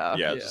him. Yeah.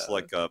 Just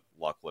like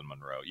Lachlan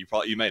Monroe.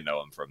 You may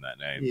know him from that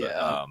name.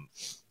 Yeah.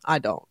 But, I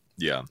don't.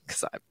 Yeah.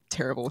 Because I'm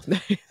terrible with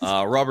names.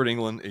 Robert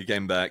Englund, he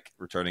came back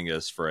returning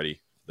as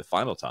Freddy the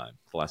final time.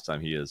 The last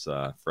time he is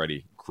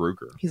Freddy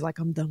Krueger. He's like,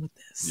 I'm done with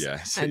this. Yeah.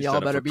 And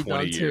y'all better be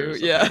done too.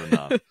 Yeah.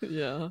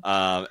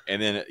 Yeah.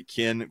 And then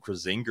Ken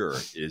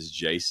Krasinger is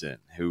Jason,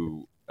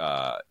 who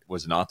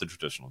was not the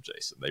traditional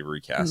Jason. They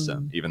recast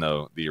him, even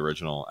though the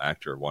original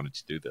actor wanted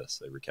to do this.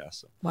 They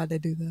recast him. Why'd they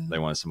do that? They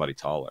wanted somebody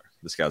taller.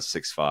 This guy's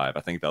 6'5". I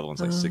think the other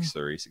one's like 6'3",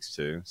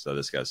 6'2". So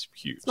this guy's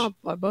huge. It's not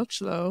by much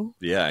though.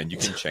 Yeah, and you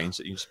can change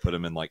it. You just put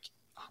him in like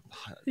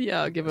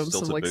give him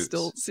some like boots.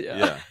 Stilts.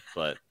 Yeah,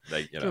 but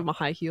they give him a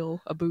high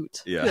heel, a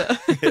boot. Yeah.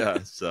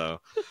 So,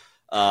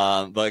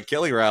 but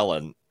Kelly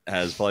Rowland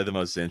has probably the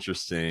most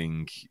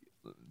interesting.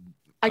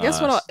 I guess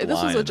this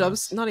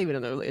was not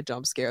even really a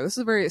jump scare. This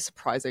is very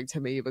surprising to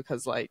me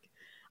because like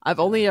I've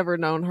only ever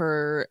known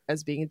her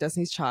as being a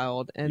Destiny's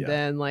Child, and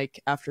then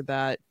like after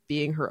that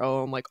being her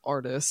own like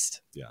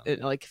artist. Yeah,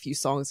 in, like a few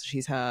songs that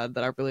she's had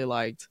that I really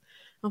liked.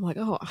 I'm like,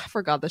 oh, I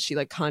forgot that she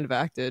like kind of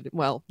acted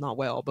well, not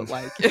well, but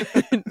like,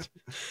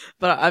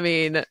 but I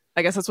mean,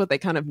 I guess that's what they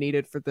kind of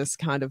needed for this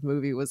kind of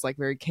movie was like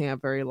very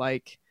camp, very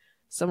like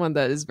someone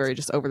that is very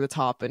just over the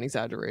top and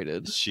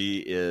exaggerated.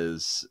 She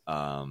is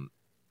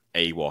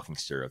a walking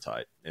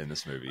stereotype in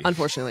this movie.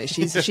 Unfortunately,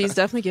 she's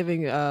definitely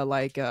giving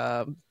like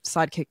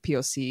sidekick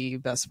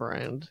POC best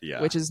friend,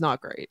 which is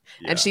not great.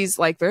 And she's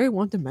like very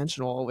one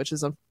dimensional, which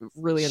is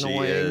really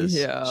annoying.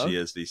 She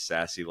is the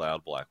sassy,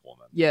 loud black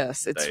woman.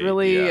 Yes, it's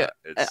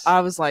I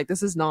was like,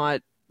 this is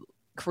not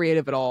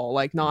creative at all.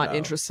 Like not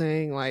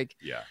interesting. Like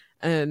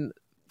and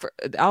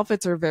the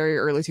outfits are very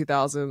early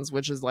 2000s,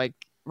 which is like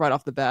right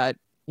off the bat.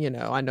 You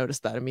know, I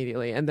noticed that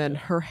immediately. And then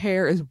her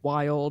hair is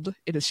wild.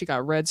 She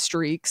got red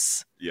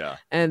streaks. Yeah.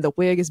 And the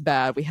wig is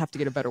bad. We have to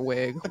get a better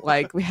wig.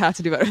 Like, we have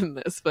to do better than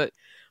this. But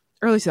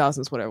early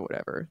 2000s,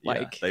 whatever.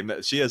 Yeah,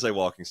 like, she is a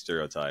walking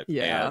stereotype.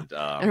 Yeah.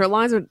 And her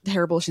lines are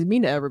terrible. She's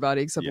mean to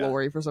everybody except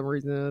Lori for some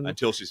reason.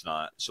 Until she's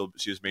not.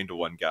 She was mean to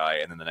one guy,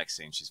 and then the next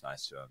scene she's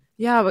nice to him.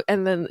 Yeah,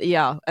 and then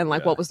and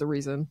like, what was the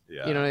reason?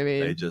 Yeah. You know what I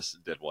mean? They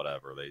just did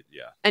whatever.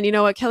 And you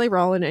know what? Kelly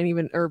Rowland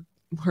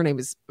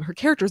her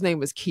character's name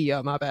was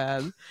Kia. My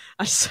bad.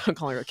 I just started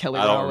calling her Kelly.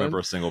 I don't remember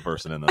a single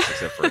person in this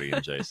except Freddy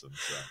and Jason.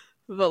 So.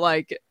 But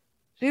like,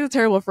 she's a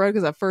terrible friend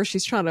because at first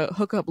she's trying to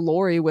hook up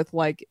Lori with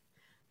like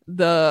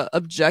the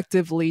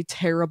objectively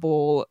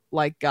terrible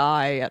like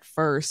guy at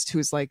first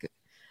who's like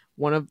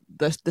one of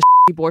the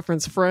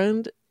boyfriend's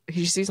friend.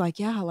 She's like,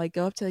 yeah, like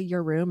go up to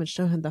your room and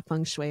show him the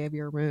feng shui of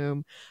your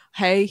room.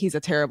 Hey, he's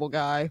a terrible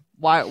guy.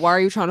 Why are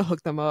you trying to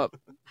hook them up?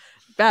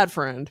 Bad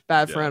friend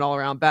all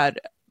around.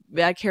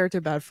 Bad character,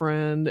 bad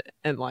friend,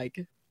 and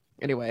like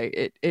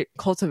anyway, it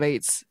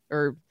cultivates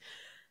or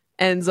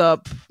ends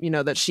up,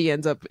 that she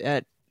ends up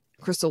at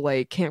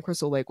Camp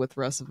Crystal Lake with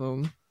the rest of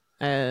them,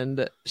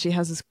 and she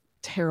has this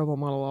terrible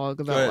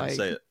monologue about Go ahead,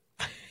 say it.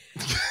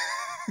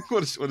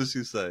 What does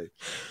she say?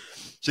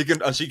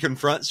 She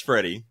confronts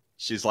Freddy.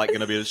 She's like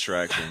going to be a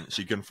distraction.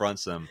 She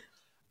confronts him,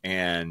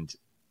 and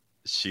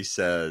she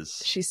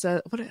says,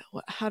 what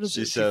how does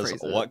she says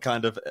phrase it? What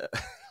kind of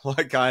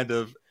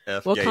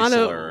F what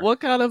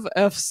kind of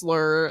F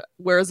slur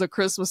wears a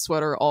Christmas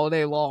sweater all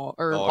day long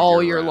or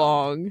all year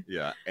long?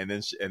 Yeah, and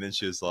then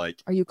she was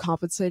like, "Are you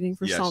compensating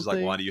for something?" She's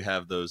like, "Why do you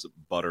have those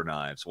butter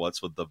knives?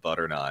 What's with the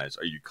butter knives?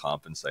 Are you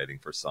compensating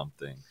for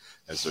something?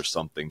 Is there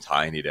something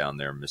tiny down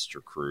there,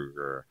 Mr.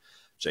 Krueger?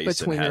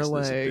 Jason Between has your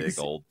this legs.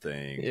 big old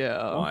thing.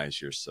 Yeah. Why is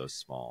yours so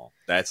small?"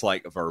 That's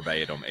like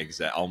verbatim,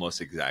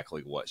 almost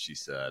exactly what she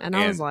said. And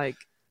I was like,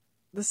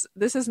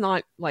 this is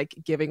not like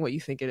giving what you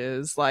think it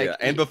is. Like, yeah.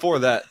 And before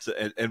that,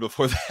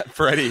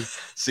 Freddy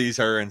sees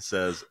her and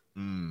says,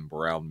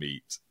 brown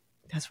meat.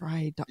 that's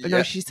right. Yeah,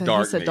 No, he said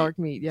dark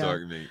meat. Yeah,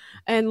 dark meat.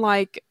 And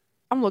like,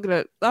 I'm like,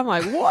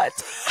 what?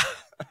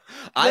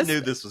 I knew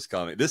this was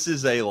coming. This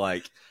is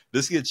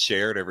this gets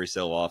shared every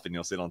so often.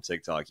 You'll see it on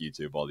TikTok,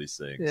 YouTube, all these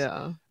things.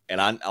 Yeah. And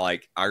I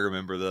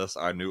remember this.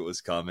 I knew it was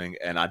coming,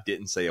 and I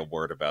didn't say a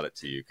word about it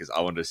to you because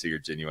I wanted to see your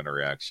genuine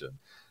reaction.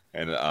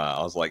 And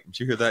I was like, "Did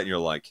you hear that?" And you're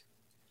like,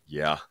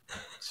 "Yeah,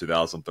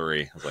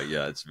 2003." I was like,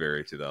 "Yeah, it's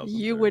very 2003."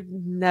 You would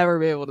never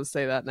be able to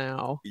say that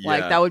now. Yeah.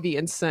 Like, that would be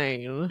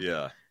insane.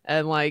 Yeah.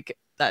 And like,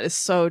 that is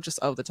so just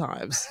of the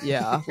times.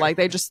 Yeah. Like,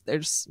 they're just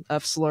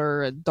F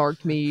slur and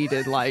dark meat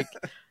and like,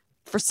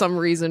 for some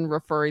reason,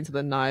 referring to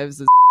the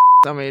knives as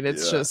I mean,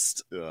 it's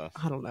just,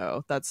 I don't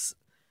know. That's,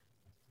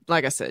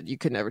 like I said, you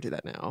could never do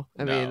that now.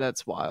 I mean,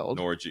 that's wild.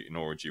 Nor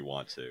would you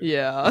want to.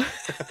 Yeah.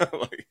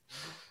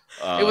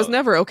 It was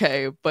never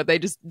okay, but they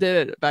just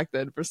did it back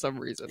then for some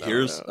reason.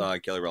 Here's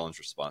Kelly Rowland's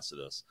response to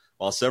this.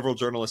 While several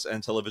journalists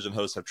and television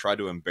hosts have tried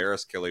to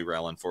embarrass Kelly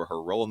Rowland for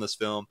her role in this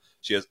film,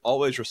 she has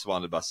always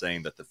responded by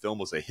saying that the film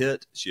was a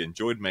hit, she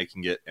enjoyed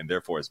making it, and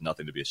therefore has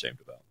nothing to be ashamed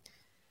about.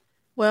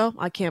 Well,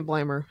 I can't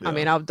blame her. Yeah. I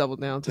mean, I've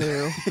doubled down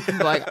too.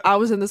 Like, I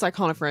was in this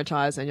iconic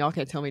franchise, and y'all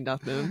can't tell me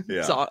nothing.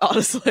 Yeah. So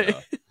honestly,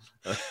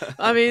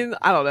 I mean,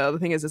 I don't know. The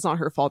thing is, it's not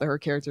her fault that her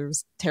character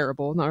was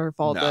terrible. Not her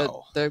fault that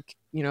the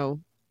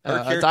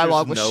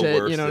dialogue was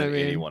shit. You know what I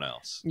mean? Anyone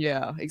else?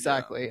 Yeah,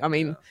 exactly. Yeah. I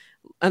mean,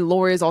 and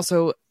Lori is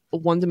also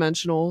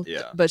one-dimensional.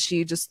 Yeah. But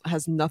she just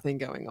has nothing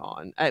going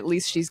on. At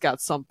least she's got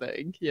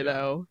something. You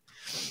know.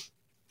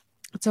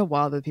 It's so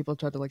wild that people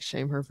tried to like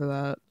shame her for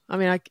that. I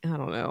mean, I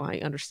don't know. I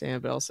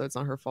understand, but also it's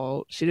not her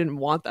fault. She didn't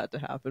want that to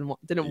happen.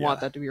 Didn't want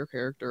that to be her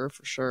character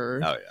for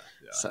sure. Oh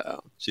yeah.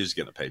 So she's just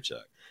getting a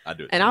paycheck. I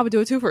do it, and I would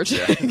do it too for a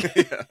check.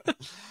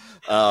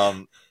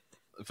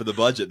 For the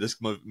budget, this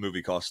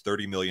movie cost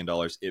 $30 million.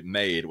 It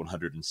made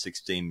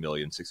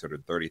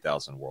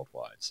 $116,630,000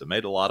 worldwide. So it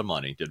made a lot of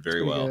money. Did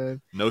very well.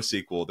 Good. No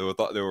sequel.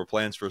 There were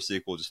plans for a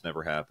sequel, just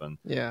never happened.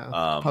 Yeah,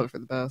 probably for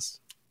the best.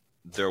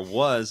 There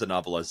was a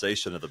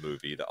novelization of the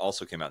movie that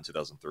also came out in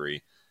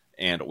 2003,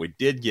 and we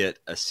did get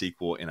a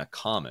sequel in a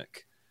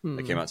comic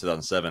that came out in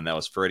 2007. That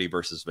was Freddy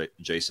versus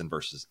Jason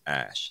versus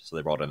Ash. So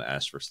they brought in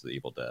Ash versus the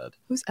Evil Dead.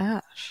 Who's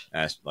Ash?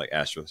 Ash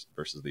versus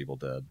the Evil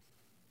Dead.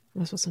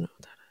 I'm supposed to know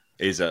what that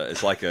is.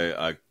 It's like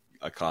a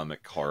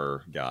comic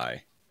horror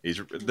guy.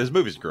 This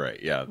movie's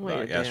great. Yeah,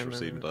 Ash versus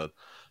the Evil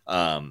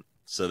Dead.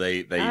 So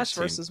they Ash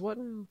versus what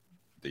now?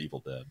 The Evil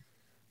Dead.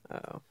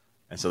 Oh.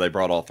 And so they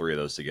brought all three of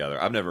those together.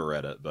 I've never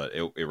read it, but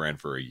it ran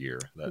for a year.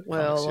 That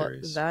comic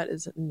series. That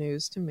is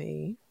news to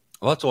me.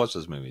 I'll have to watch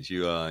those movies.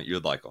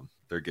 You'd like them.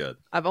 They're good.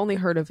 I've only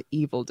heard of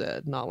Evil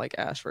Dead, not like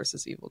Ash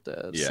versus Evil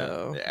Dead. Yeah,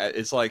 so.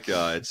 It's like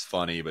it's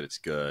funny, but it's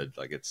good.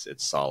 Like it's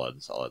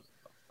solid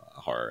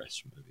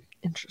horror-ish movie.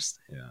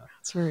 Interesting. Yeah,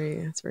 it's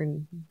very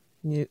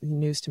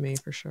news to me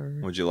for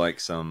sure. Would you like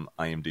some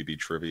IMDb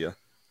trivia?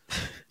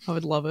 I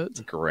would love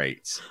it.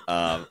 Great.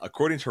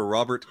 According to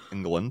Robert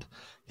Englund,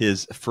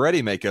 his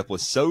Freddy makeup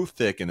was so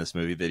thick in this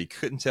movie that he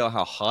couldn't tell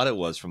how hot it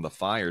was from the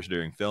fires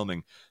during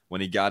filming. When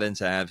he got in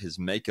to have his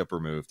makeup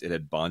removed, it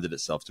had bonded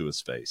itself to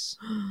his face.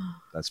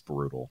 That's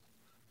brutal.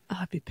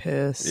 I'd be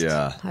pissed.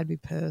 Yeah. I'd be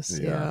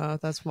pissed. Yeah,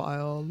 that's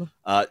wild.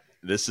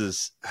 This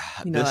is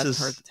that's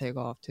hard to take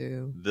off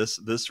too. This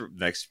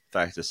next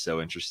fact is so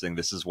interesting.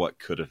 This is what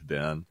could have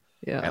been.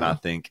 Yeah. And I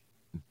think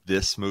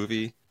this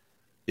movie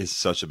is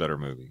such a better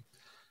movie.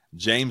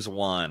 James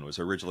Wan was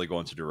originally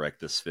going to direct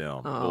this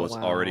film, but was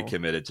already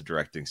committed to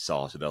directing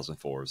Saw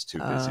 2004. Was too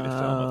busy to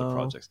film other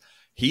projects.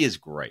 He is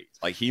great.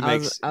 Like he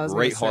makes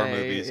great horror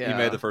movies. Yeah. He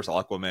made the first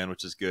Aquaman,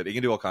 which is good. He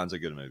can do all kinds of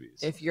good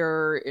movies. If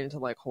you're into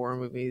like horror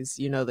movies,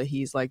 you know that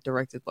he's like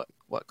directed like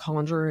what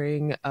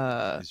Conjuring.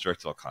 He's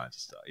directed all kinds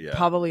of stuff. Yeah,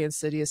 probably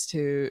Insidious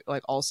too.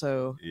 Like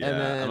also. Yeah,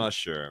 and then, I'm not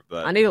sure,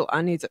 but I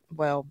need to.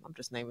 Well, I'm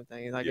just naming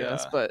things, I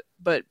guess. But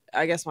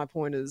I guess my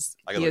point is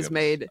he has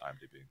made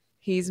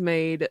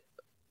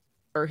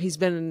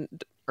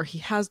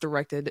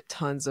directed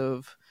tons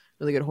of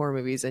really good horror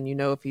movies, and you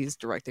know if he's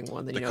directing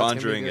one, then The you know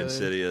Conjuring, it's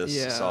gonna be good.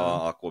 Insidious,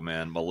 Saw,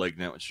 Aquaman,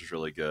 Malignant, which is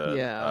really good.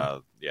 Yeah,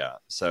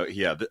 So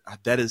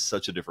that is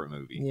such a different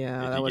movie.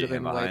 Yeah, that would have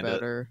been way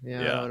better.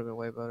 Yeah, that would have been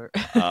way better.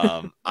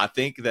 I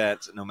think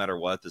that no matter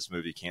what, this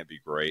movie can't be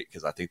great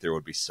because I think there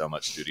would be so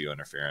much studio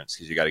interference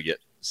because you got to get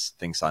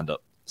things signed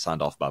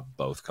off by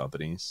both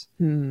companies.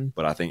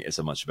 But I think it's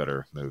a much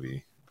better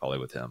movie, probably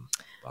with him.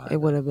 It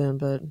would have been,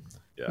 but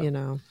you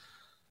know.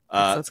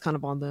 That's kind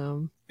of on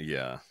them.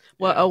 Yeah.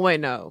 Well, oh wait,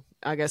 no.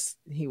 I guess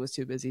he was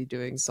too busy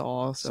doing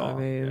Saw. So I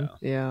mean,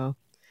 yeah.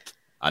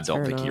 I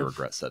don't think he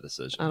regrets that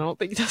decision. I don't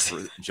think he does.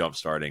 For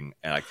jump-starting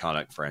an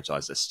iconic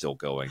franchise that's still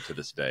going to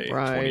this day,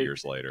 20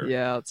 years later.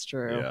 Yeah, that's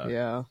true.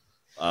 Yeah.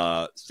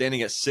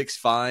 Standing at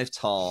 6'5"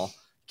 tall,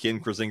 Ken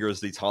Krasinger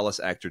is the tallest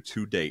actor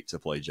to date to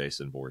play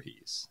Jason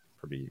Voorhees.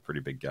 Pretty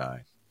big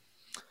guy.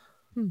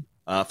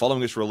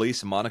 Following its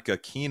release, Monica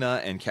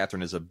Keena and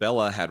Catherine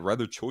Isabella had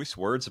rather choice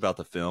words about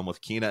the film, with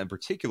Keena in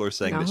particular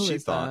saying that she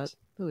thought...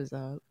 Who is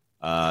that?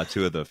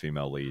 Two of the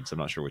female leads. I'm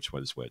not sure which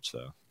one is which,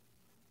 though.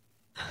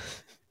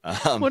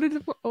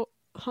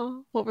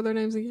 What were their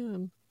names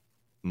again?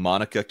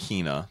 Monica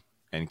Keena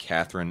and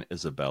Catherine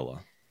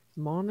Isabella.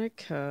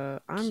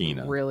 Monica. I'm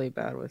Keena. really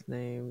bad with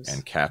names.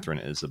 And Catherine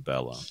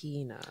Isabella.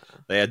 Keena.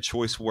 They had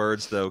choice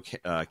words, though.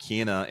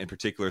 Keena, in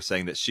particular,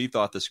 saying that she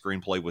thought the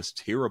screenplay was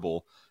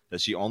terrible, that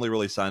she only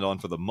really signed on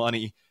for the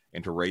money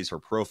and to raise her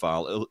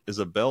profile.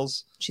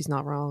 Isabel's... She's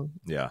not wrong.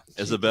 Yeah.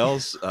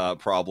 Isabel's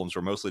problems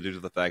were mostly due to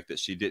the fact that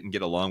she didn't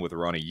get along with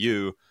Ronnie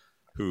Yu,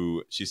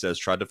 who she says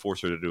tried to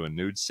force her to do a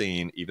nude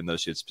scene, even though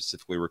she had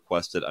specifically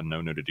requested a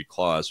no nudity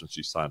clause when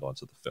she signed on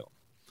to the film.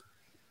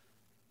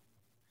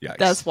 Yikes.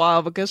 That's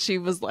wild, because she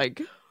was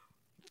like,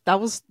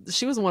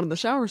 she was the one in the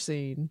shower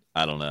scene.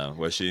 I don't know.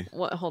 Was she?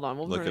 What? Hold on.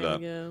 What was Look her it name up.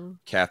 again?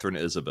 Catherine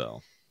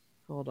Isabel.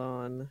 Hold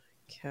on.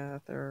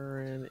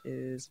 Catherine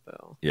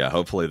Isabel. Yeah,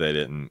 hopefully they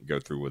didn't go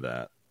through with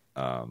that.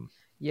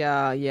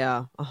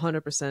 Yeah,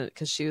 100%.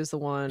 Because she was the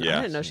one. Yeah.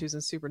 I didn't know she was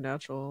in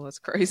Supernatural. That's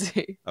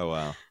crazy. Oh,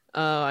 wow.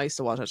 I used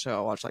to watch that show.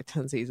 I watched like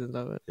 10 seasons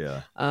of it.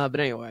 Yeah. But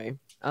anyway.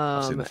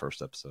 I've seen the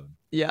first episode.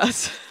 Yeah.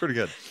 It's pretty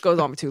good. Goes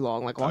on for too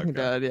long, like Walking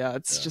Okay. Dead. Yeah,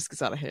 just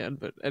gets out of hand.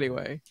 But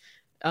anyway.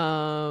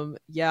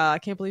 Yeah, I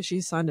can't believe she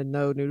signed a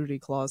no nudity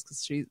clause,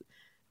 because she,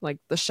 like,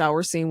 the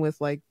shower scene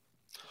with like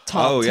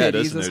top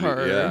titties is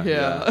her.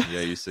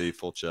 Yeah, you see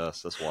full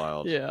chest. That's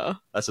wild. Yeah.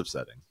 That's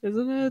upsetting.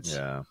 Isn't it?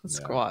 Yeah. It's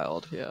yeah.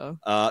 wild. Yeah.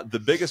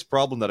 The biggest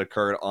problem that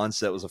occurred on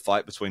set was a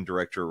fight between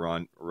director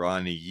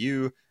Ronnie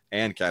Yu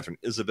and Catherine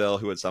Isabel,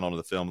 who had signed on to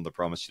the film on the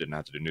promise she didn't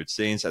have to do nude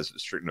scenes, has a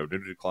strict no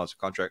nudity clause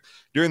contract.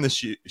 During the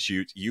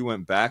shoot, Yu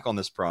went back on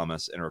this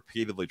promise and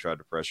repeatedly tried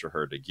to pressure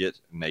her to get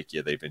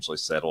naked. They eventually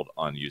settled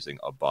on using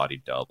a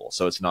body double.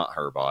 So it's not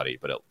her body,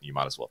 but you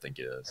might as well think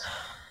it is.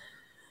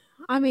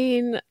 I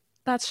mean,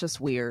 that's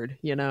just weird,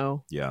 you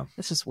know? Yeah.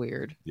 It's just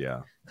weird.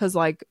 Yeah. Because,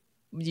 like,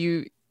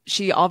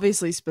 she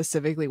obviously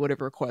specifically would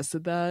have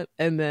requested that,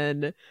 and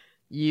then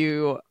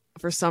you,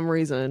 for some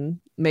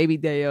reason, maybe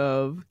day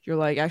of, you're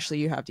like, actually,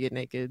 you have to get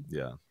naked.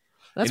 Yeah.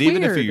 That's and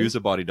even weird. if you use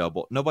a body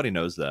double, nobody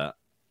knows that.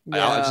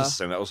 Yeah. I just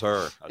assume that was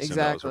her. I assume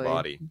that was her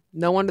body.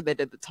 No wonder they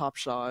did the top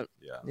shot.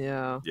 Yeah.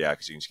 Yeah. Yeah,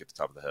 because you can just get the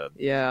top of the head.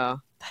 Yeah.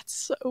 That's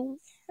so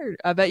weird.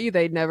 I bet you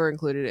they never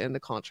included it in the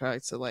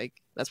contract, so, like,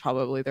 that's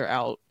probably they're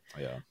out.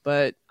 Yeah.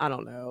 But I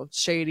don't know.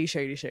 Shady.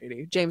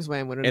 James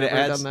Wan would have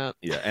never done that.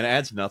 Yeah, and it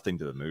adds nothing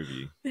to the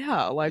movie.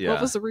 Yeah, like, what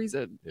was the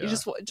reason? Yeah. You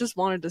just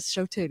wanted to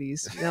show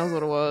titties. That was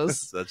what it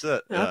was. That's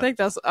it. Yeah. I think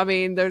that's,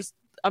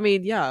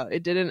 yeah,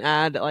 it didn't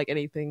add, like,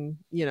 anything,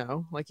 you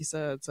know, like you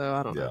said. So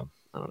I don't know.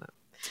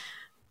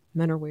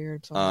 Men are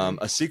weird.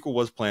 A sequel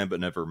was planned but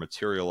never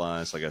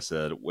materialized. Like I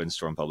said,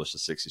 Windstorm published a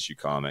 6-issue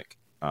comic.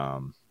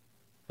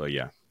 But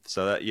yeah.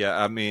 So that,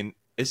 I mean,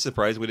 it's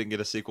surprising we didn't get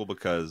a sequel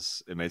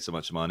because it made so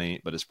much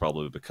money, but it's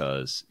probably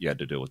because you had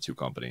to deal with two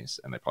companies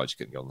and they probably just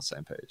couldn't get on the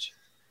same page.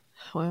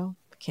 Well,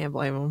 can't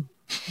blame them.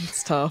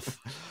 It's tough.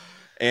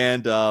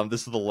 And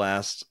this is the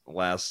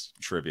last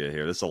trivia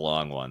here. This is a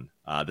long one.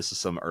 This is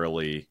some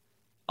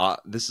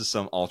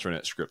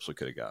alternate scripts we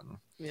could have gotten.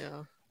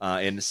 Yeah.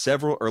 In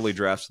several early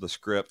drafts of the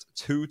script,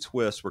 2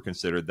 twists were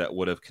considered that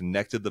would have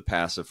connected the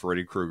past of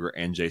Freddy Krueger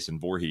and Jason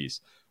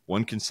Voorhees.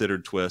 One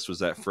considered twist was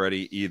that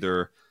Freddy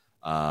either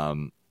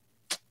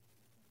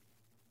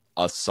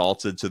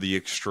assaulted to the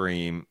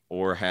extreme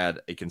or had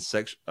a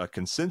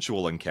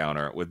consensual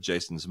encounter with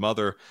Jason's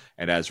mother,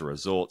 and as a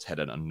result had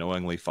an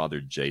unknowingly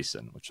fathered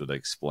Jason, which would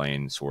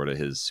explain sort of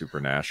his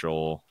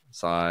supernatural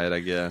side, I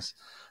guess.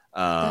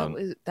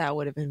 That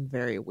would have been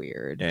very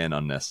weird and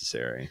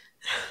unnecessary.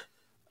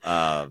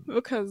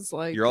 Because,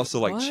 like, you're also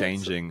like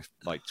changing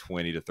like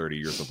 20 to 30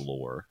 years of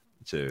lore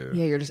too.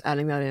 Yeah, you're just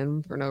adding that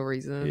in for no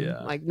reason.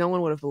 Yeah, like, no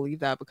one would have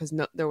believed that because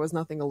there was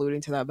nothing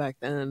alluding to that back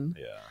then.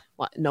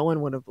 Yeah, no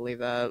one would have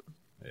believed that.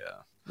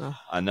 Yeah. Ugh.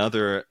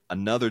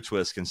 Another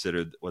twist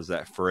considered was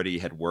that Freddy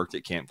had worked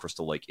at Camp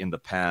Crystal Lake in the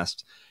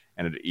past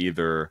and had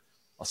either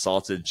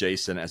assaulted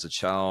Jason as a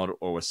child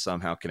or was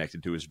somehow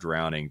connected to his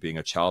drowning, being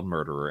a child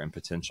murderer and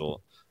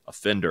potential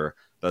offender,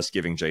 thus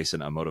giving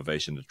Jason a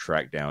motivation to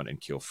track down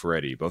and kill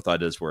Freddy. Both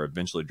ideas were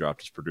eventually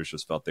dropped as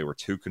producers felt they were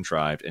too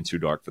contrived and too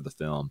dark for the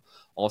film.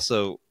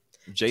 Also,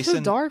 Jason...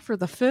 Too dark for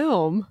the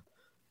film?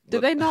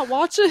 Did they not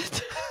watch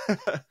it?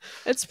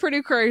 It's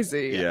pretty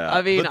crazy. Yeah,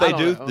 I mean,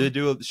 but they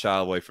do shy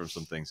away from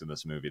some things in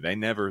this movie. They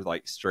never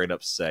like straight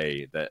up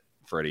say that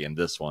Freddy in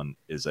this one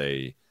is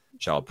a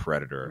child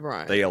predator.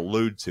 Right. They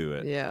allude to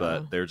it, yeah,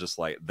 but they're just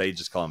like, they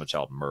just call him a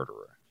child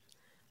murderer.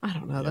 I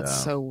don't know.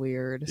 That's so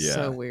weird. Yeah.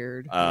 So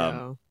weird.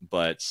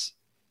 But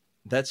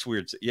that's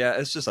weird. Yeah,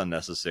 it's just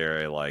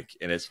unnecessary. Like,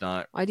 and it's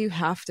not. Why do you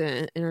have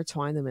to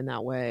intertwine them in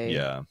that way?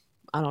 Yeah.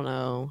 I don't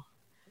know.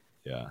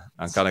 Yeah,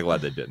 I'm kind of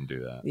glad they didn't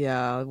do that.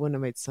 Yeah, it wouldn't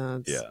have made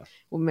sense. Yeah.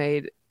 It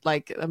made,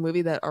 like, a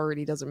movie that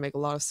already doesn't make a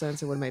lot of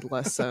sense, it would have made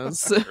less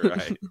sense.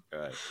 Right.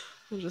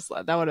 Just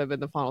like, that would have been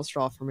the final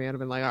straw for me. I'd have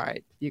been like, all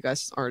right, you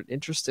guys aren't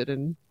interested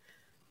in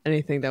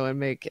anything that would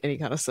make any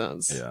kind of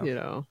sense. Yeah. You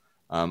know.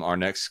 Our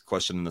next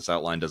question in this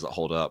outline, does it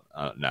hold up?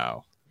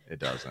 No, it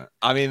doesn't.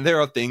 I mean,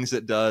 there are things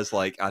it does.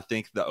 Like, I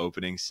think the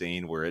opening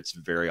scene where it's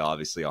very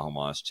obviously a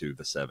homage to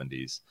the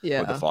 70s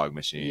with the fog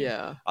machine.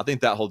 Yeah. I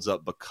think that holds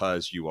up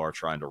because you are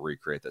trying to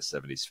recreate that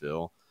 70s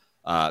feel.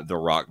 The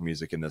rock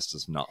music in this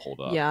does not hold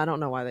up. Yeah, I don't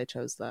know why they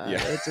chose that.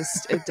 Yeah.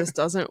 It just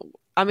doesn't.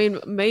 I mean,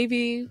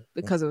 maybe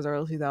because it was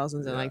early 2000s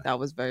and like that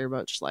was very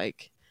much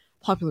like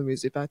popular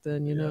music back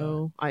then, you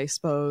know, I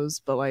suppose.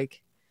 But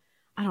like,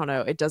 I don't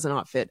know, it does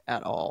not fit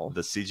at all.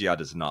 The CGI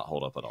does not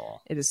hold up at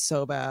all. It is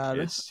so bad.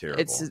 It's terrible.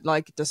 It's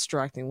like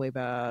distractingly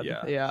bad.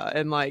 Yeah,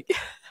 and like,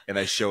 and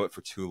they show it for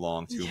too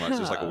long, too much.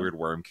 There's like a weird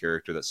worm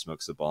character that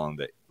smokes a bong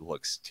that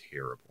looks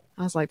terrible.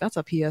 I was like, that's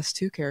a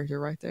PS2 character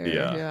right there.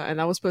 Yeah, and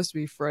that was supposed to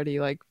be Freddy,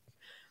 like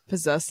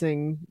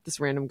possessing this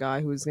random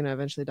guy who's gonna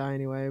eventually die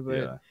anyway.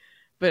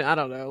 But I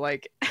don't know,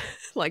 like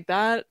like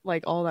that,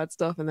 like all that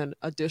stuff, and then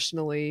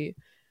additionally,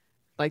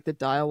 like the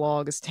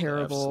dialogue is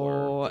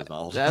terrible.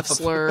 The F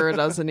slur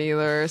doesn't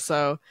either.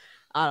 So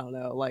I don't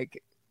know.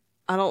 Like,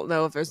 I don't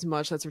know if there's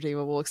much that's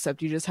redeemable,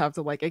 except you just have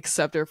to like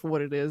accept it for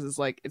what it is. Is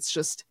like, it's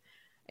just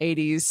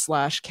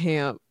 80s /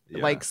 camp,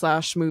 like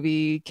 /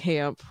 movie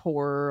camp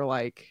horror,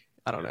 like,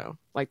 I don't know,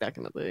 like that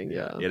kind of thing.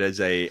 Yeah. It is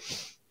a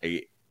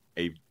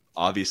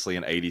obviously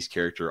an 80s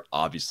character,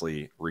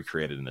 obviously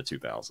recreated in the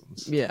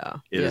 2000s. Yeah.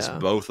 It is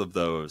both of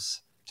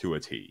those to a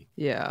T.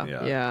 Yeah.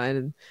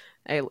 And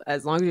hey,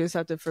 as long as you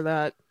accept it for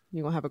that,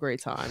 you're gonna have a great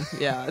time.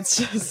 Yeah, it's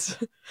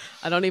just,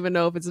 I don't even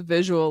know if it's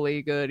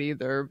visually good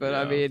either, but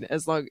I mean,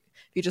 as long if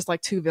you just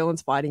like two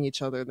villains fighting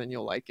each other, then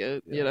you'll like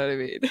it. You know what I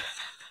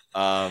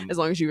mean? As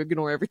long as you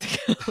ignore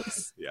everything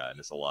else. Yeah, and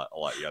it's a lot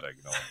you gotta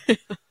ignore.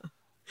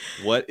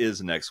 What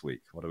is next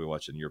week? What are we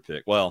watching? Your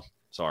pick. Well,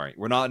 sorry,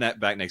 we're not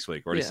back next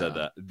week. We already said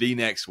that. The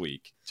next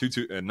week,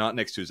 not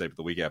next Tuesday, but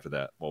the week after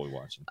that. What are we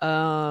watching?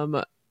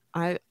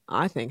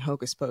 I think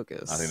Hocus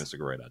Pocus. I think that's a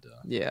great idea.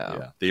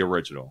 Yeah. The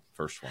original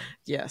first one.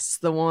 Yes,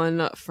 the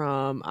one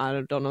from,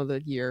 I don't know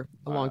the year,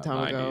 a long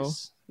time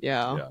 90s.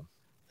 Ago.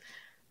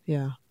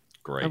 Yeah.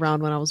 Great.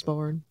 Around when I was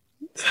born.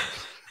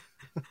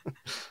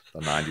 The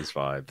 90s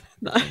vibe.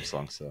 The theme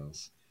song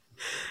says.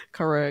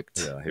 Correct.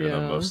 Yeah, even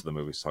though most of the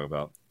movies talk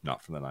about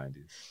not from the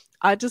 90s.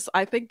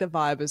 I think the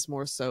vibe is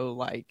more so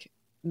like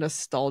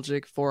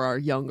nostalgic for our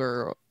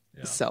younger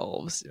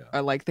selves,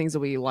 or like things that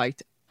we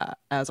liked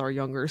as our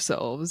younger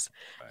selves,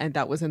 and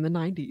that was in the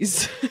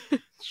 90s.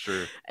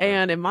 Sure.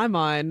 And in my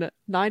mind,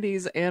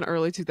 90s and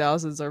early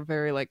 2000s are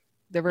very like,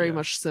 they're very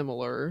much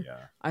similar.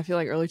 I feel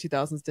like early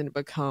 2000s didn't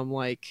become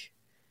like,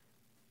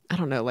 I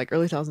don't know, like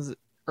early 2000s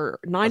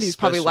or 90s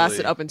probably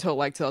lasted up until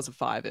like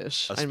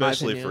 2005-ish,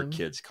 especially for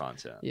kids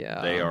content.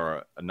 Yeah, they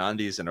are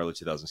 90s and early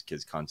 2000s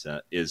kids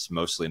content is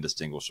mostly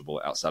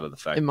indistinguishable outside of the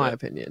fact, in my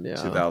opinion,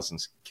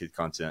 2000s kid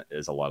content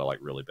is a lot of like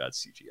really bad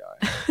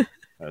CGI.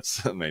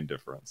 That's the main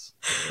difference.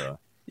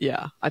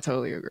 Yeah, I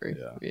totally agree.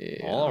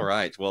 All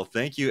right, well,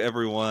 thank you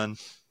everyone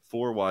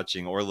for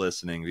watching or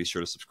listening. Be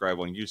sure to subscribe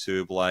on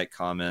YouTube, like,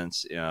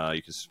 comments. You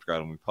can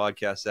subscribe on the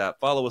podcast app.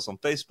 Follow us on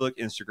Facebook,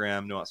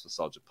 Instagram, Nuance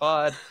Nostalgia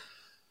Pod.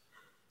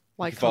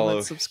 Like,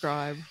 comment,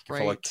 subscribe.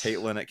 Follow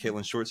Caitlin at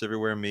Caitlin Shorts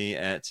everywhere. Me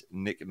at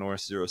Nick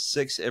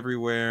Norris06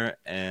 everywhere.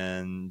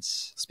 And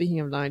speaking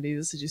of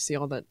 90s, did you see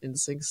all that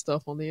NSYNC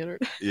stuff on the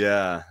internet?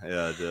 Yeah,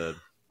 I did.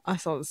 I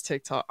saw this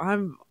TikTok.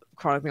 I'm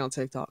chronically on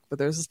TikTok, but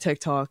there's this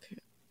TikTok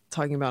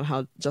talking about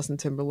how Justin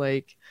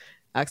Timberlake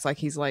acts like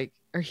he's like,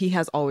 or he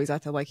has always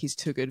acted like he's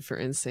too good for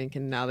NSYNC,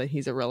 and now that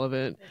he's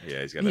irrelevant,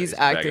 he's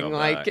acting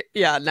like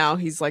now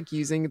he's like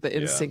using the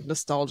NSYNC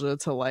nostalgia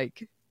to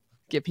like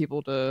get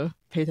people to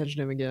pay attention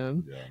to him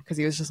again, because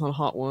he was just on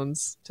Hot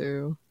Ones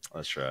too.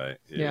 That's right.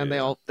 And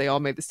they all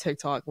made this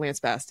TikTok.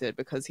 Lance Bass did,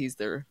 because he's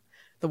the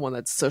one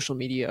that's social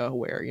media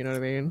aware, you know what I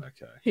mean?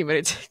 Okay. He made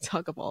a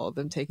TikTok of all of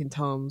them taking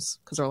Tums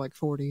because they're like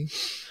 40.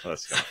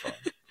 That's kind of fun.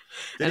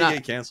 Did he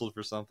get canceled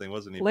for something?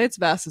 Wasn't he? Lance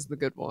Bass is the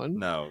good one.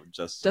 No,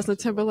 Justin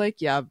Timberlake,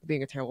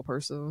 being a terrible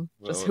person.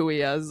 Just who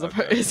he is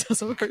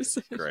as a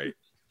person. Great.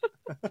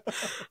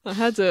 I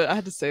had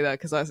to say that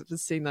because I've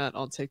just seen that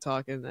on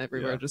TikTok and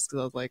everywhere, just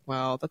because I was like,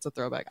 wow, that's a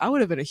throwback. I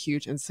would have been a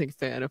huge NSYNC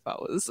fan if I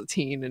was a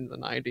teen in the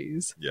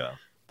 90s. Yeah.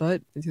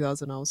 But in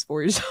 2000, I was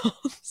 4 years old.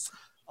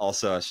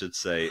 Also, I should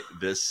say,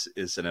 this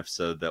is an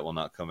episode that will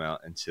not come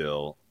out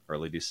until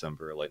early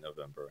December, late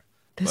November.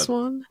 This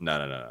one?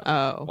 No.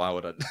 Oh. Why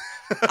would I?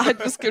 I'm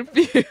just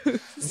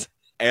confused.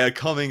 A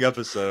coming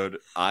episode,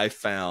 I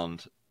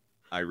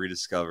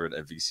rediscovered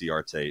a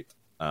VCR tape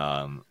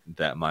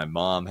that my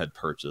mom had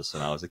purchased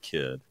when I was a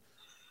kid,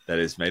 that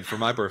is made for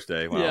my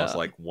birthday when I was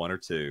like 1 or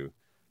 2,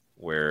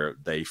 where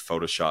they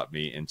photoshopped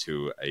me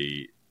into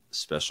a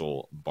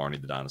special Barney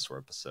the Dinosaur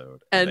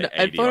episode. And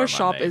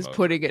Photoshop is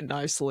putting it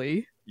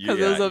nicely, because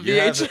it was a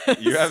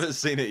VHS. You haven't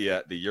seen it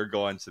yet. You're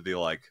going to be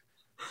like,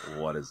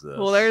 what is this?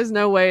 Well, there's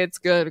no way it's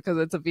good because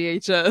it's a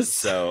VHS.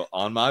 So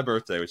on my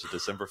birthday, which is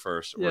December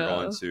 1st, we're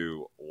going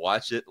to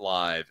watch it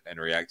live and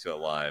react to it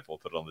live. We'll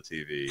put it on the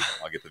TV.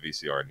 I'll get the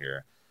VCR in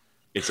here.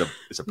 It's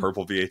a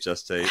purple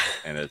VHS tape,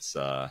 and it's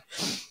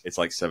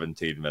like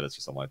 17 minutes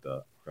or something like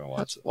that. We're gonna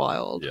watch it.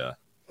 Wild. Yeah.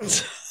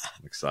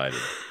 I'm excited.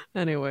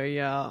 Anyway,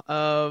 yeah.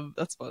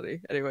 That's funny.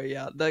 Anyway,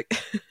 yeah. Like,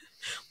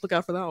 look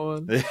out for that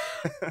one.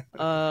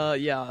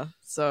 Yeah.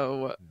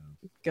 So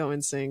go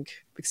in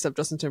sync, except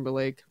Justin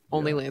Timberlake,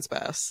 only Lance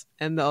Bass,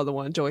 and the other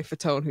one, Joey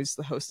Fatone, who's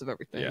the host of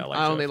everything. Yeah,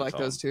 I only like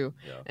those two.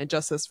 Yeah. And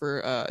justice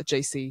for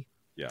JC.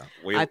 Yeah.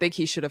 I think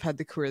he should have had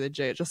the career that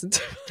Justin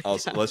Timberlake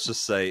also, let's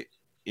just say,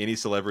 any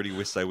celebrity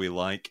we say we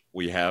like,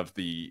 we have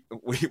the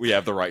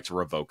right to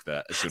revoke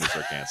that as soon as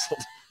they're canceled,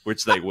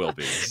 which they will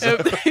be. So.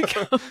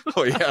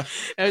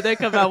 If they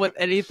come out with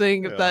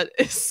anything that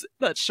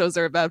shows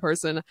they're a bad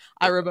person,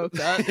 I revoke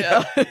that.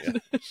 Yeah.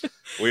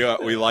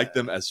 We like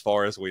them as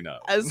far as we know.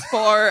 As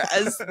far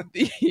as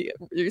the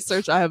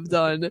research I have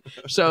done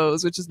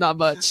shows, which is not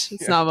much.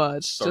 It's not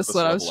much. Surface just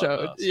what I was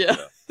showed. Yeah.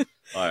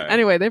 All right.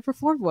 Anyway, they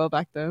performed well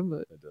back then,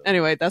 but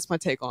anyway, that's my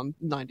take on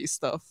 90s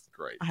stuff.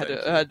 Great. I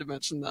had to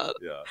mention that.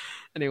 Yeah.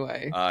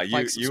 Anyway,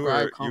 you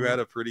had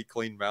a pretty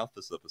clean mouth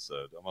this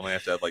episode. I'm gonna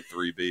have to add like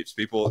 3 beeps.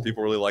 People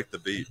really like the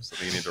beeps. I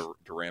think you need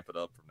to ramp it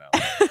up from now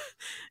on.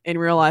 In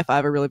real life, I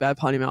have a really bad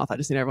potty mouth. I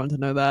just need everyone to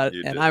know that,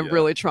 I'm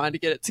really trying to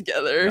get it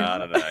together.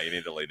 No. You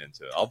need to lean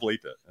into it. I'll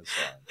bleep it. It's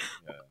fine.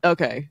 Yeah.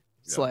 Okay,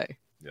 slay.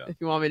 Yeah. If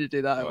you want me to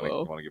do that, I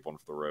will. You want to get one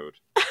for the road?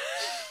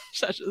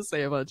 I should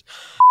say a bunch.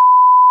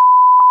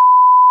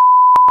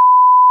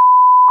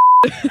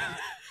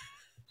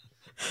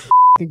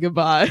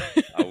 Goodbye.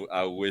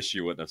 I wish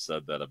you wouldn't have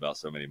said that about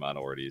so many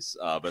minorities.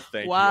 But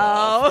thank you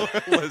all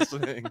for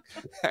listening.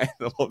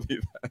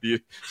 You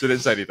didn't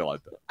say anything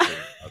like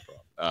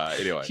that.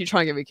 Anyway, you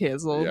trying to get me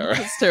canceled? Yeah, right.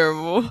 It's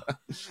terrible.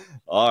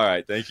 All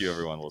right, thank you,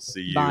 everyone. We'll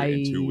see you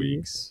in 2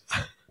 weeks.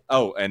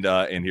 Oh, and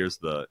here's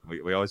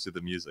we always do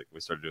the music. We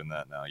started doing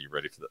that now. You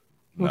ready for the?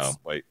 No,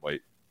 wait.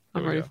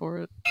 I'm ready for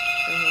it.